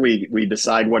chapter, we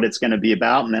decide what it's going to be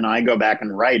about, and then I go back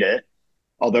and write it.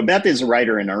 Although Beth is a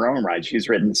writer in her own right, she's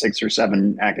written 6 or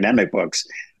 7 academic books.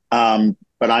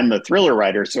 But I'm the thriller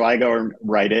writer, so I go and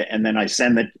write it, and then I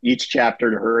send each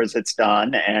chapter to her as it's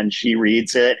done, and she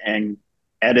reads it and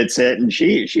edits it, and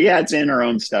she adds in her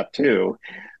own stuff too,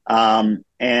 and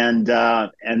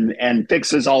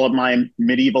fixes all of my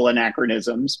medieval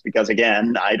anachronisms because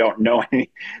again I don't know any.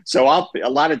 So a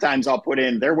lot of times I'll put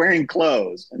in they're wearing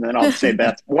clothes, and then I'll say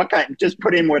Beth, what kind? Just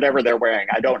put in whatever they're wearing.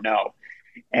 I don't know,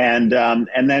 and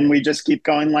then we just keep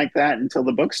going like that until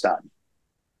the book's done.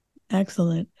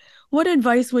 Excellent. What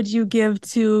advice would you give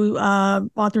to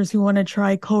authors who want to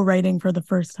try co-writing for the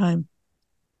first time?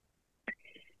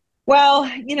 Well,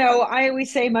 I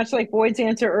always say, much like Boyd's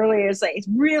answer earlier, is like it's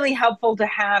really helpful to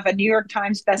have a New York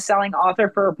Times bestselling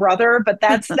author for a brother, but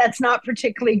that's not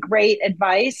particularly great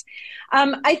advice.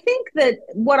 I think that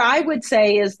what I would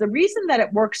say is the reason that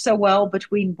it works so well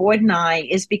between Boyd and I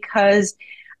is because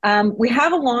we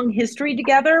have a long history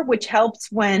together, which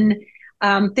helps when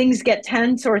things get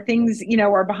tense or things,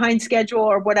 are behind schedule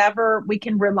or whatever. We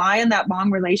can rely on that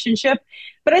long relationship.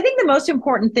 But I think the most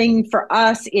important thing for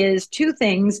us is 2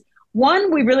 things.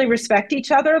 One, we really respect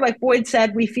each other. Like Boyd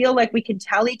said, we feel like we can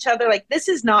tell each other, like, this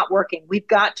is not working. We've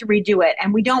got to redo it.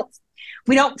 And we don't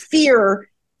fear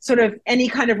sort of any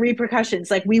kind of repercussions.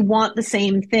 Like, we want the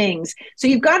same things. So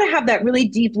you've got to have that really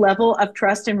deep level of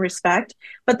trust and respect.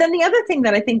 But then the other thing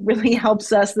that I think really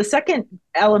helps us, the second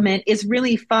element, is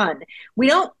really fun. We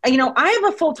don't, I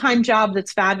have a full-time job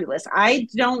that's fabulous. I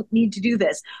don't need to do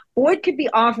this. Boyd could be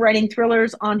off writing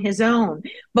thrillers on his own,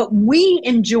 but we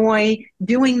enjoy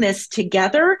doing this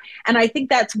together. And I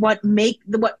think that's what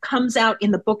comes out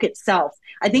in the book itself.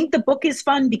 I think the book is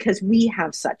fun because we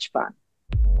have such fun.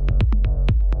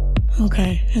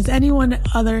 Okay. Has anyone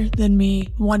other than me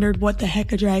wondered what the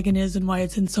heck a dragon is and why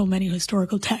it's in so many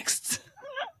historical texts?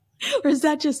 Or is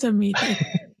that just a me thing?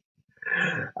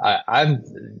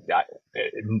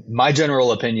 My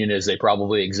general opinion is they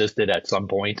probably existed at some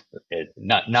point,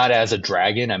 not as a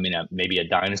dragon. I mean, maybe a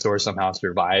dinosaur somehow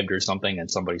survived or something, and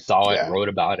somebody saw it and wrote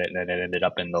about it, and then it ended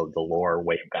up in the lore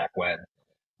way back when.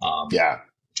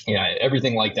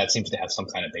 Everything like that seems to have some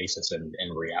kind of basis in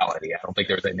reality. I don't think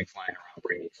there's anything flying around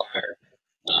breathing fire.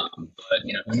 But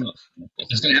who knows? If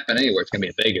it's going to happen anywhere, it's going to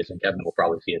be in Vegas, and Kevin will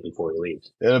probably see it before he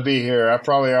leaves. It'll be here. I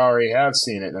probably already have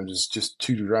seen it, and I'm just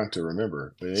too drunk to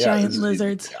remember. But giant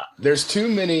lizards. There's too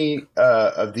many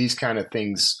of these kind of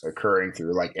things occurring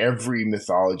through like every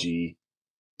mythology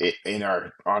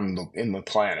on the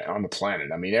planet.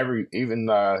 I mean, even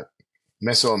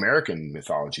Mesoamerican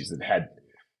mythologies that had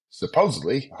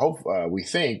supposedly, we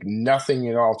think, nothing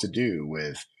at all to do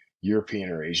with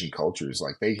European or Asian cultures.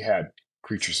 Like, they had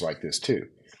creatures like this too.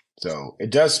 So it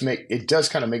does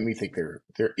kind of make me think there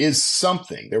was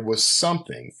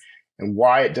something, and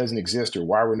why it doesn't exist or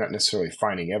why we're not necessarily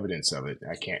finding evidence of it,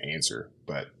 I can't answer.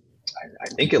 But I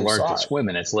think it learned to swim,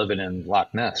 and it's living in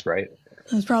Loch Ness, right?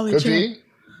 That's probably could true. Be.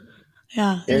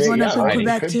 Yeah, there's one up in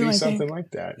Quebec too. Could be something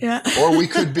like that. Yeah, or we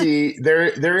could be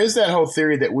there. There is that whole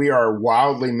theory that we are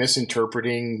wildly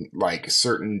misinterpreting like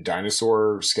certain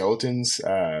dinosaur skeletons.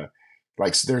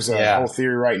 Like, there's a whole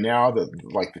theory right now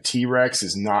that like the T-Rex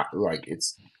is not like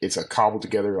it's a cobbled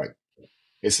together, like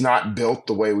it's not built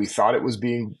the way we thought it was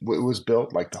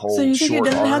built. Like the whole. So you think it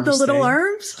doesn't have the little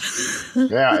arms?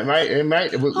 Yeah, it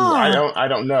might. I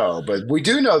don't know, but we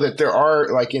do know that there are,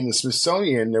 like, in the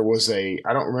Smithsonian, there was I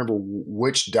don't remember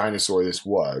which dinosaur this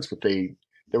was, but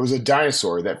there was a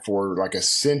dinosaur that for like a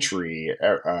century,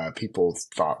 people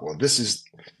thought, well, this is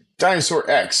Dinosaur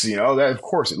X, that of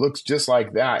course it looks just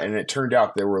like that. And it turned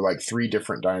out there were like 3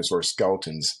 different dinosaur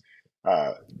skeletons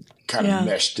kind of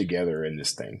meshed together in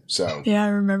this thing. So yeah, I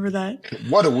remember that.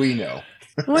 What do we know?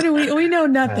 We know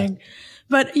nothing.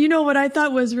 But what I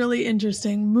thought was really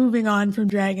interesting, moving on from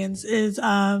dragons, is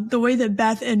the way that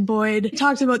Beth and Boyd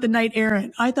talked about the knight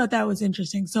errant. I thought that was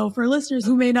interesting. So for listeners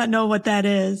who may not know what that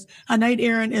is, a knight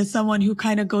errant is someone who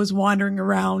kind of goes wandering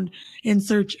around in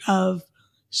search of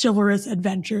chivalrous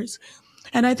adventures.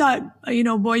 And I thought,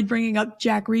 Boyd bringing up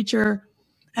Jack Reacher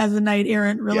as a knight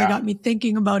errant really got me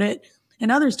thinking about it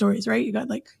and other stories, right? You got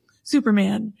like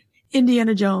Superman,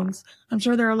 Indiana Jones. I'm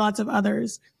sure there are lots of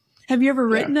others. Have you ever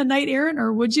written a knight errant,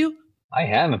 or would you? I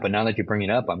haven't, but now that you bring it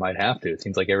up, I might have to. It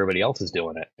seems like everybody else is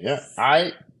doing it. Yeah.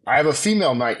 I have a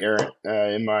female knight errant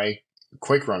in my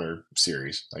Quake Runner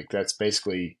series. Like, that's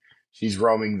basically she's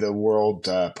roaming the world,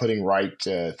 putting right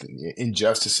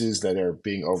injustices that are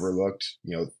being overlooked.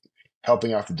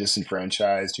 Helping out the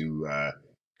disenfranchised who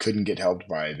couldn't get helped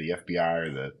by the FBI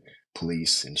or the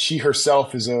police, and she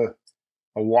herself is a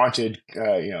wanted.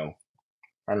 I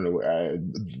don't know.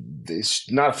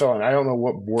 It's not a felon. I don't know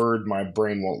what word my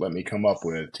brain won't let me come up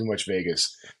with. Too much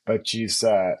Vegas, but she's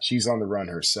on the run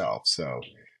herself. So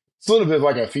it's a little bit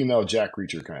like a female Jack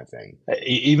Reacher kind of thing.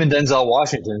 Even Denzel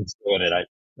Washington's doing it.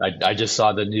 I just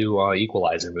saw the new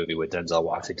Equalizer movie with Denzel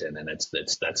Washington, and it's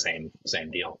that same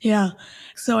deal. Yeah.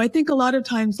 So I think a lot of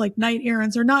times, like knight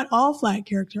errants are not all flat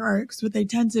character arcs, but they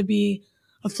tend to be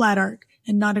a flat arc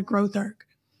and not a growth arc.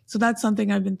 So that's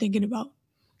something I've been thinking about.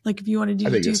 Like if you wanted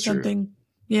to do something, true.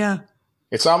 Yeah.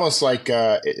 It's almost like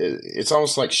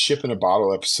ship in a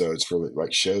bottle episodes for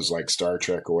like shows like Star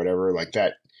Trek or whatever like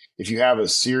that. If you have a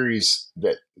series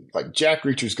that like Jack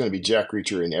Reacher is going to be Jack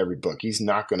Reacher in every book, he's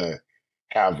not going to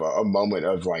have a moment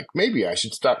of like, maybe I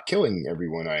should stop killing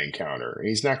everyone I encounter.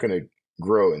 He's not going to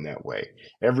grow in that way.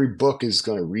 Every book is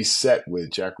going to reset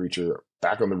with Jack Reacher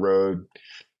back on the road,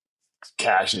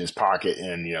 cash in his pocket,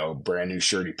 and brand new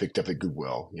shirt he picked up at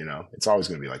Goodwill. It's always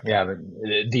going to be like that. Yeah, but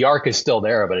the arc is still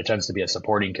there, but it tends to be a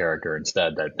supporting character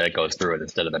instead that goes through it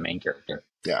instead of the main character.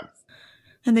 Yeah.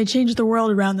 And they changed the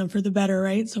world around them for the better,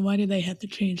 right? So why do they have to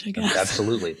change, I guess?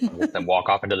 Absolutely. Let them walk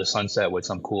off into the sunset with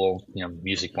some cool,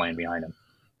 music playing behind them.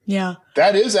 Yeah.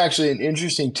 That is actually an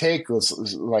interesting take.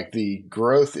 Like the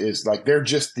growth is like they're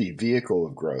just the vehicle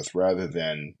of growth rather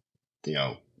than,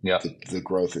 the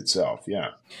growth itself. Yeah.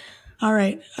 All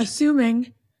right.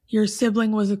 Assuming your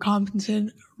sibling was a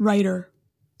competent writer,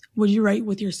 would you write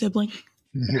with your sibling?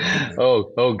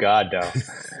 Oh God,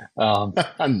 no.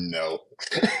 No.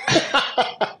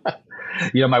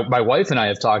 My wife and I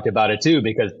have talked about it too,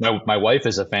 because my wife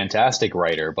is a fantastic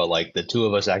writer, but like the two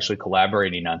of us actually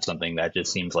collaborating on something, that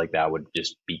just seems like that would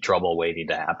just be trouble waiting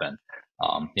to happen.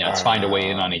 It's fine to weigh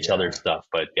in on each other's stuff,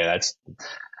 but yeah,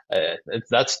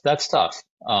 that's tough.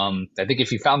 I think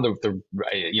if you found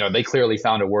they clearly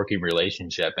found a working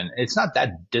relationship, and it's not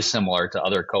that dissimilar to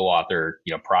other co-author,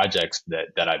 projects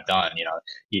that I've done.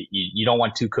 You don't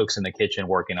want two cooks in the kitchen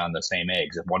working on the same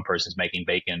eggs. If one person's making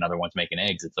bacon, another one's making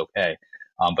eggs, it's okay.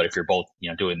 But if you're both,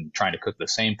 trying to cook the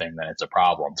same thing, then it's a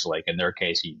problem. So like in their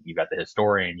case, you got the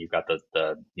historian, you've got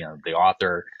the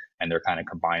author, and they're kind of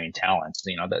combining talents.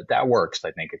 That works,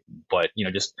 I think. But,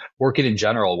 just working in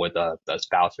general with a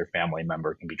spouse or family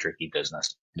member can be tricky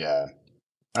business. Yeah.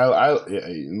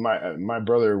 My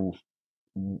brother,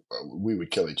 we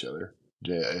would kill each other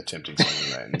attempting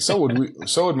something like that. And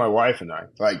so would my wife and I.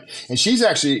 And she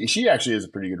actually is a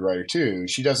pretty good writer too.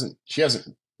 She hasn't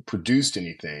produced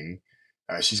anything.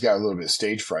 She's got a little bit of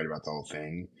stage fright about the whole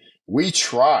thing. We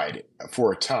tried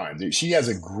for a time. She has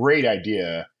a great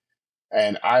idea,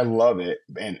 and I love it,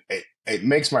 and it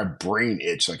makes my brain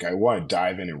itch. Like I want to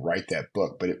dive in and write that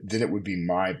book, but then it would be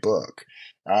my book.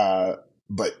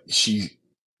 But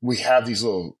we have these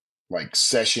little like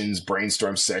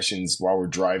brainstorm sessions while we're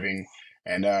driving,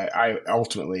 and I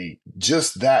ultimately,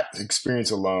 just that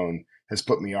experience alone has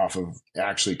put me off of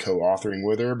actually co-authoring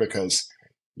with her, because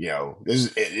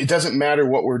it doesn't matter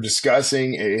what we're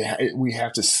discussing. We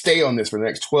have to stay on this for the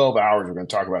next 12 hours. We're going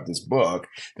to talk about this book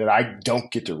that I don't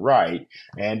get to write.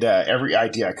 And every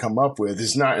idea I come up with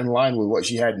is not in line with what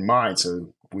she had in mind.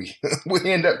 So we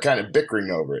end up kind of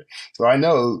bickering over it. So I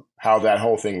know how that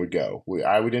whole thing would go.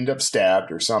 I would end up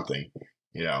stabbed or something,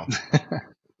 Yeah,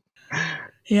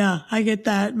 I get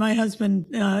that. My husband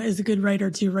is a good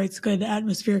writer too, writes good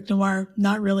atmospheric noir,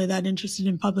 not really that interested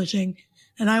in publishing.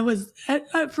 And I was,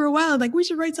 for a while, like, we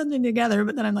should write something together.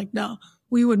 But then I'm like, no,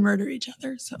 we would murder each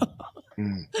other. So,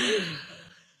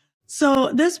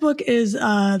 So this book is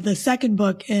the second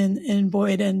book in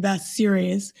Boyd and Beth's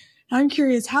series. I'm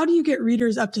curious, how do you get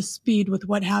readers up to speed with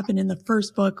what happened in the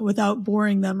first book without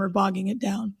boring them or bogging it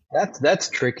down? That's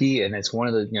tricky, and it's one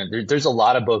of the there's a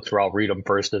lot of books where I'll read them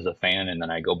first as a fan, and then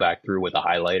I go back through with a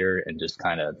highlighter and just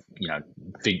kind of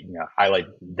highlight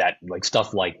that, like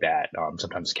stuff like that.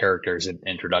 Sometimes characters and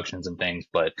introductions and things,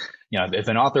 but if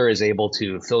an author is able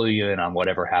to fill you in on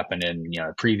whatever happened in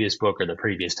the previous book or the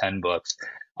previous 10 books,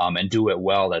 and do it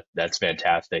well, that's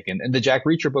fantastic. And the Jack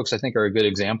Reacher books, I think, are a good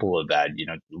example of that.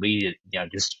 Lee,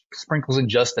 just sprinkles in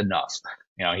just enough.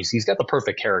 He's got the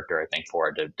perfect character, I think, for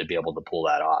it to be able to pull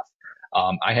that off.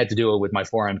 I had to do it with my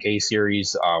 4MK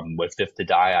series with Fifth to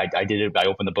Die. I did it. I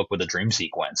opened the book with a dream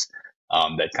sequence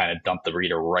that kind of dumped the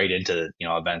reader right into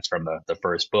events from the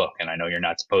first book. And I know you're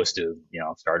not supposed to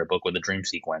start a book with a dream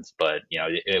sequence, but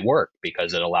it worked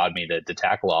because it allowed me to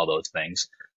tackle all those things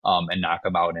and knock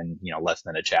them out in less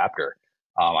than a chapter.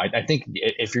 I think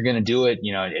if you're going to do it,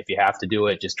 if you have to do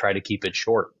it, just try to keep it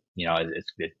short.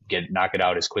 Knock it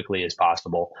out as quickly as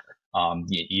possible.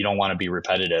 You don't want to be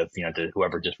repetitive, to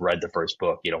whoever just read the first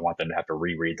book. You don't want them to have to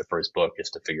reread the first book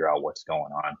just to figure out what's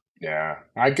going on. Yeah.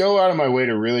 I go out of my way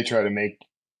to really try to make,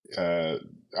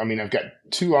 I've got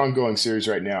 2 ongoing series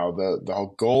right now. The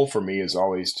whole goal for me is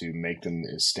always to make them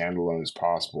as standalone as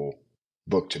possible,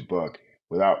 book to book,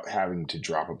 without having to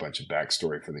drop a bunch of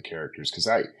backstory for the characters. Because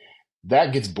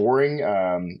that gets boring.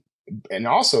 And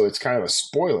also it's kind of a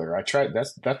spoiler.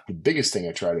 That's the biggest thing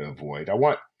I try to avoid. I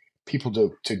want people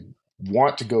to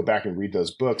want to go back and read those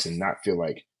books and not feel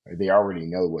like they already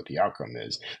know what the outcome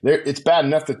is. It's bad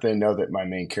enough that they know that my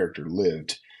main character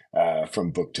lived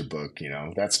from book to book.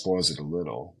 That spoils it a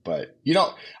little. But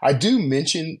I do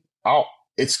mention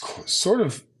it's sort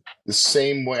of the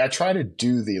same way. I try to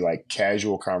do the like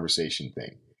casual conversation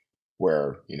thing,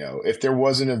 where if there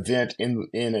was an event in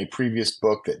a previous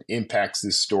book that impacts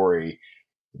this story,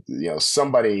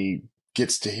 somebody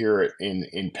gets to hear it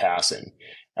in passing.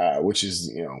 Which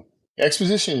is,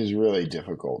 exposition is really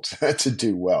difficult to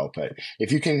do well. But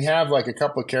if you can have like a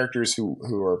couple of characters who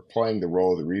are playing the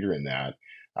role of the reader in that,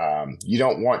 you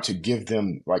don't want to give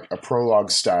them like a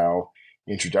prologue style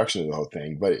introduction to the whole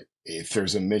thing. But if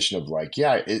there's a mention of like,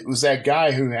 yeah, it was that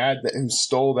guy who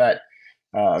stole that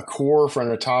core from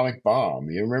an atomic bomb.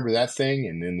 You remember that thing?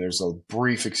 And then there's a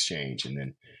brief exchange, and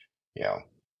then,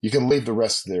 you can leave the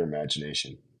rest to their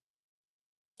imagination.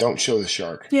 Don't show the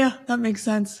shark. Yeah, that makes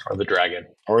sense. Or the dragon.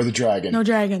 No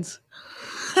dragons.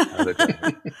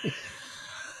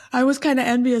 I was kind of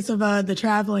envious of the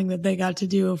traveling that they got to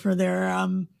do for their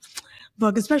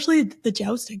book, especially the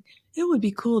jousting. It would be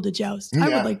cool to joust. Yeah. I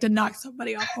would like to knock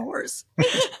somebody off a horse.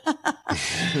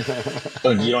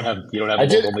 So you don't have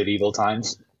local medieval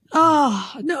times?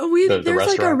 Oh, no, there's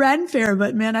like a Ren fair,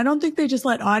 but man, I don't think they just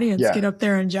let audience get up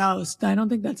there and joust. I don't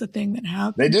think that's a thing that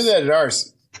happens. They do that at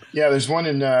ours. Yeah, there's one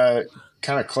in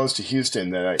kind of close to Houston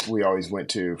that we always went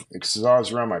to, because it was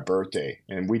always around my birthday,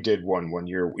 and we did one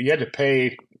year. You had to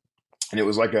pay, and it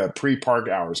was like a pre-park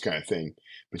hours kind of thing,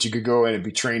 but you could go in and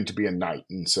be trained to be a knight,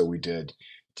 and so we did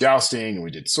jousting and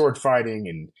we did sword fighting,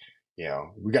 and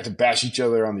we got to bash each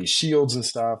other on these shields and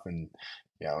stuff, and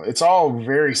it's all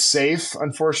very safe.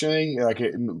 Unfortunately, like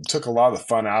it took a lot of the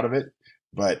fun out of it,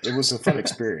 but it was a fun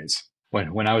experience.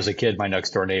 When I was a kid, my next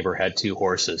door neighbor had 2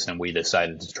 horses, and we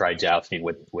decided to try jousting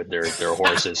with their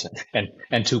horses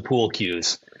and 2 pool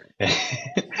cues.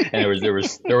 And there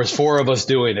was 4 of us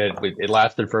doing it. It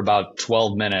lasted for about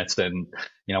 12 minutes, and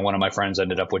one of my friends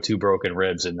ended up with 2 broken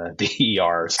ribs in the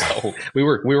ER. So we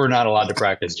were not allowed to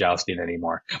practice jousting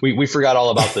anymore. We forgot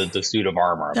all about the suit of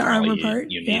armor. The armor part.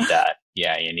 You need that.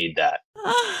 Yeah, you need that.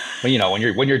 But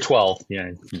when you're 12,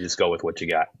 you just go with what you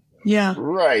got. Yeah.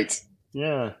 Right.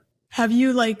 Yeah. Have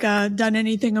you done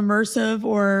anything immersive,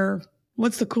 or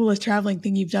what's the coolest traveling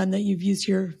thing you've done that you've used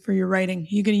for your writing? Are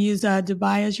you going to use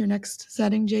Dubai as your next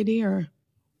setting, JD, or?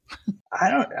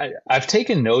 I've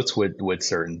taken notes with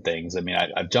certain things. I mean,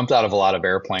 I've jumped out of a lot of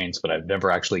airplanes, but I've never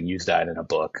actually used that in a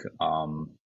book.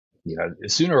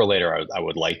 Sooner or later, I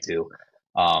would like to.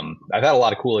 I've had a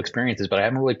lot of cool experiences, but I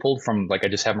haven't really pulled from, I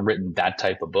just haven't written that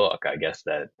type of book, I guess,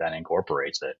 that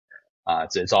incorporates it.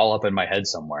 It's all up in my head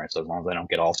somewhere. So as long as I don't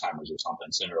get Alzheimer's or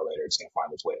something, sooner or later, it's going to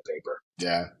find its way to paper.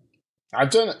 Yeah.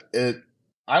 I've done it.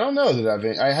 I don't know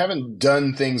that I haven't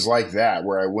done things like that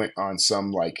where I went on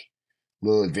some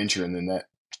little adventure and then that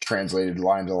translated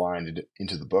line to line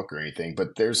into the book or anything.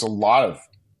 But there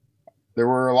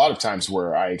were a lot of times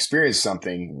where I experienced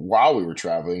something while we were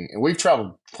traveling, and we've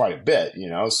traveled quite a bit,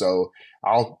 so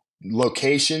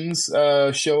locations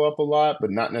show up a lot,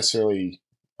 but not necessarily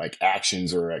like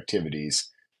actions or activities,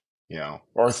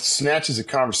 or snatches of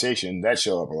conversation that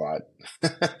show up a lot.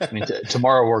 I mean,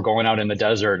 tomorrow we're going out in the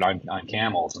desert on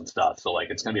camels and stuff. So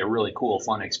it's going to be a really cool,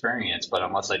 fun experience. But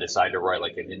unless I decide to write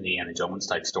an Indiana Jones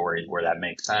type story where that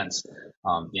makes sense,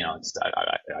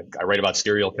 I write about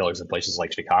serial killers in places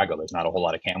like Chicago. There's not a whole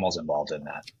lot of camels involved in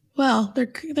that. Well, there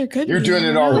could be. You're doing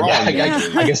it all wrong. Yeah,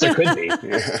 I guess there could be.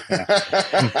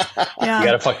 Yeah.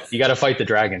 You got to fight the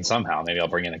dragon somehow. Maybe I'll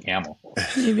bring in a camel.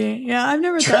 Maybe. Yeah, I've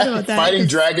never thought about that. Fighting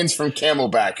dragons from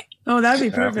camelback. Oh, that'd be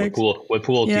perfect. With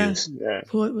pool cues. Yeah.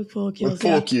 With pool cues. With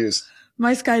pool cues.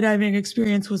 My skydiving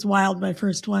experience was wild, my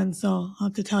first one, so I'll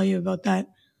have to tell you about that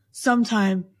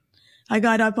sometime. I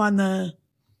got up on the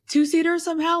 2-seater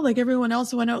somehow, everyone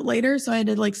else went out later, so I had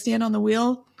to stand on the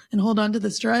wheel and hold on to the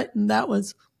strut, and that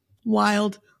was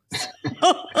wild.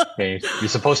 Okay, you're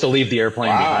supposed to leave the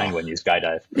airplane behind when you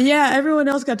skydive. Yeah, everyone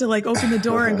else got to open the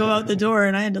door and go out the door,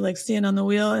 and I had to stand on the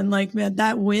wheel, and man,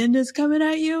 that wind is coming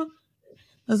at you.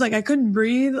 I was like, I couldn't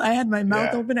breathe. I had my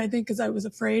mouth open, I think, because I was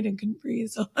afraid and couldn't breathe.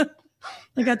 So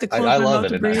I got to close my mouth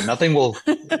to breathe. Nothing will,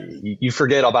 you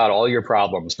forget about all your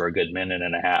problems for a good minute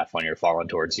and a half when you're falling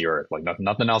towards the earth. Like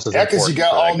nothing else is important. Yeah, because you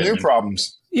got all new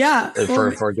problems. Yeah.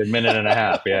 For a good minute and a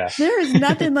half. Yeah. There is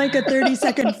nothing like a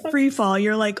 30-second free fall.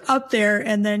 You're like up there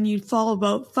and then you fall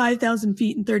about 5,000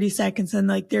 feet in 30 seconds. And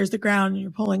like, there's the ground and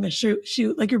you're pulling a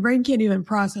shoot. Like your brain can't even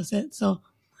process it. So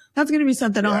that's going to be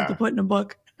something I'll have to put in a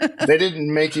book. They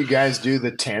didn't make you guys do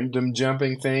the tandem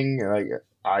jumping thing? Like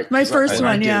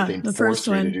the first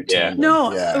one. Yeah.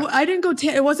 No, I didn't go.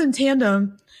 It wasn't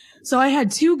tandem. So I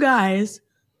had two guys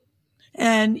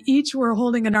and each were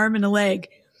holding an arm and a leg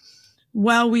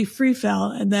while we free fell.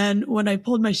 And then when I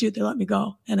pulled my chute, they let me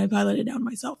go and I piloted down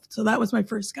myself. So that was my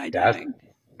first skydiving.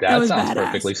 That was sounds badass.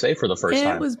 Perfectly safe for the first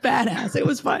time. It was badass. It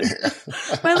was fun.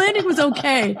 My landing was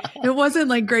okay. It wasn't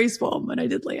like graceful, but I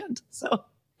did land. So.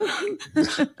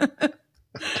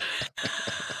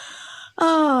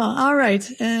 Oh, all right.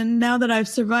 And now that I've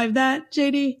survived that,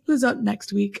 JD, who's up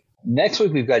next week? Next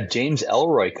week, we've got James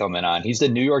Ellroy coming on. He's the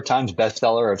New York Times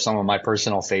bestseller of some of my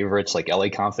personal favorites like LA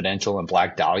Confidential and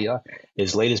Black Dahlia.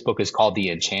 His latest book is called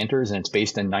The Enchanters, and it's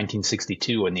based in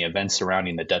 1962 and the events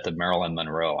surrounding the death of Marilyn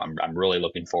Monroe. I'm really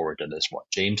looking forward to this one.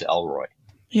 James Ellroy.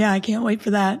 Yeah, I can't wait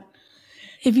for that.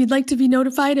 If you'd like to be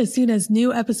notified as soon as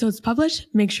new episodes publish,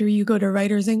 make sure you go to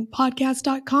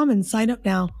writersincpodcast.com and sign up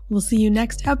now. We'll see you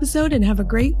next episode and have a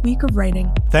great week of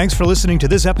writing. Thanks for listening to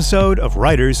this episode of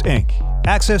Writers Inc.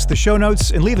 Access the show notes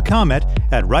and leave a comment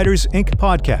at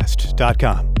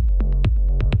writersincpodcast.com.